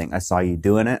Nomad thing. I saw you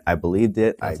doing it. I believed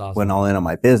it. That's awesome. Went all in on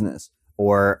my business.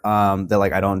 Or, they're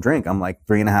like, I don't drink. I'm like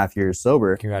 3.5 years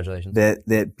sober. Congratulations.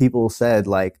 That people said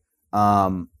like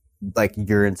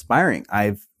you're inspiring.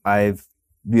 I've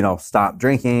stopped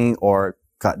drinking or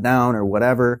cut down or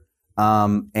whatever.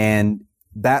 And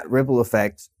that ripple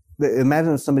effect,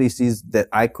 imagine if somebody sees that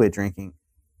I quit drinking,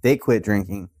 they quit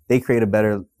drinking, they create a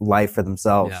better life for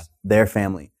themselves, their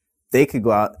family. They could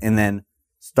go out and then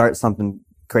start something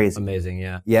crazy. Amazing.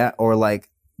 Yeah. Yeah. Or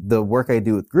like the work I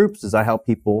do with groups is I help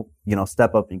people,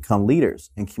 step up and become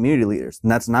leaders and community leaders.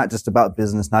 And that's not just about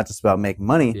business, not just about making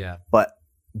money, but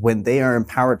when they are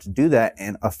empowered to do that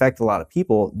and affect a lot of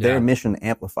people, their mission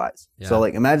amplifies. So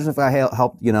like, imagine if I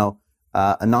helped, a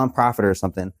nonprofit or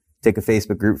something, take a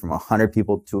Facebook group from 100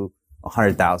 people to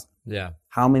 100,000. Yeah.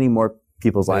 How many more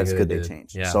people's lives could they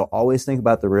change? Yeah. So always think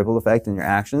about the ripple effect in your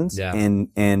actions and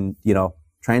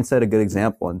try and set a good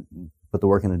example and put the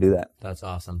work in to do that. That's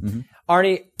awesome.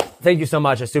 Arnie, thank you so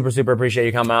much. I super, super appreciate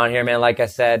you coming on here, man. Like I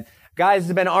said, guys, this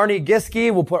has been Arnie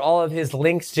Giske. We'll put all of his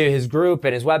links to his group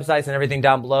and his websites and everything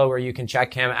down below where you can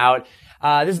check him out.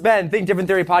 This has been Think Different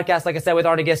Theory podcast, like I said, with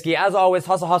Arnie Giske. As always,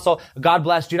 hustle, hustle. God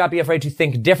bless. Do not be afraid to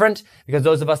think different, because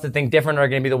those of us that think different are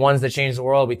going to be the ones that change the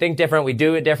world. We think different. We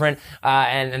do it different.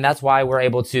 And that's why we're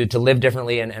able to live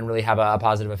differently and really have a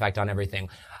positive effect on everything.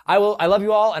 I love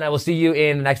you all, and I will see you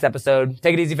in the next episode.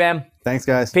 Take it easy, fam. Thanks,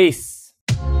 guys. Peace.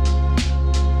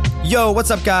 Yo, what's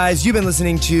up, guys? You've been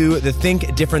listening to the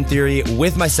Think Different Theory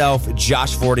with myself,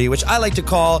 Josh Forti, which I like to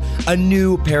call a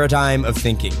new paradigm of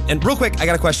thinking. And real quick, I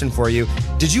got a question for you.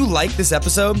 Did you like this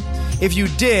episode? If you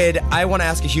did, I want to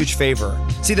ask a huge favor.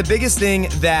 See, the biggest thing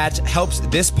that helps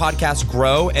this podcast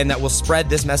grow and that will spread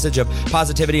this message of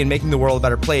positivity and making the world a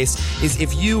better place is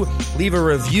if you leave a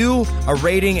review, a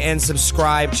rating, and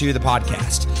subscribe to the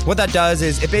podcast. What that does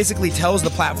is it basically tells the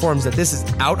platforms that this is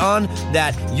out on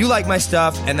that you like my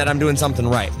stuff and that I'm doing something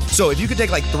right. So if you could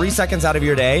take like 3 seconds out of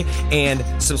your day and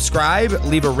subscribe,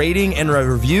 leave a rating and a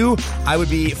review, I would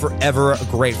be forever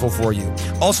grateful for you.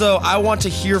 Also, I want to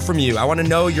hear from you. I want to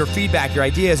know your feedback, your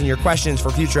ideas, and your questions for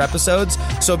future episodes.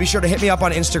 So be sure to hit me up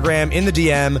on Instagram in the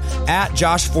DM at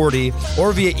Josh Forti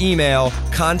or via email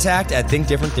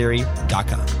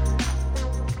contact@thinkdifferenttheory.com.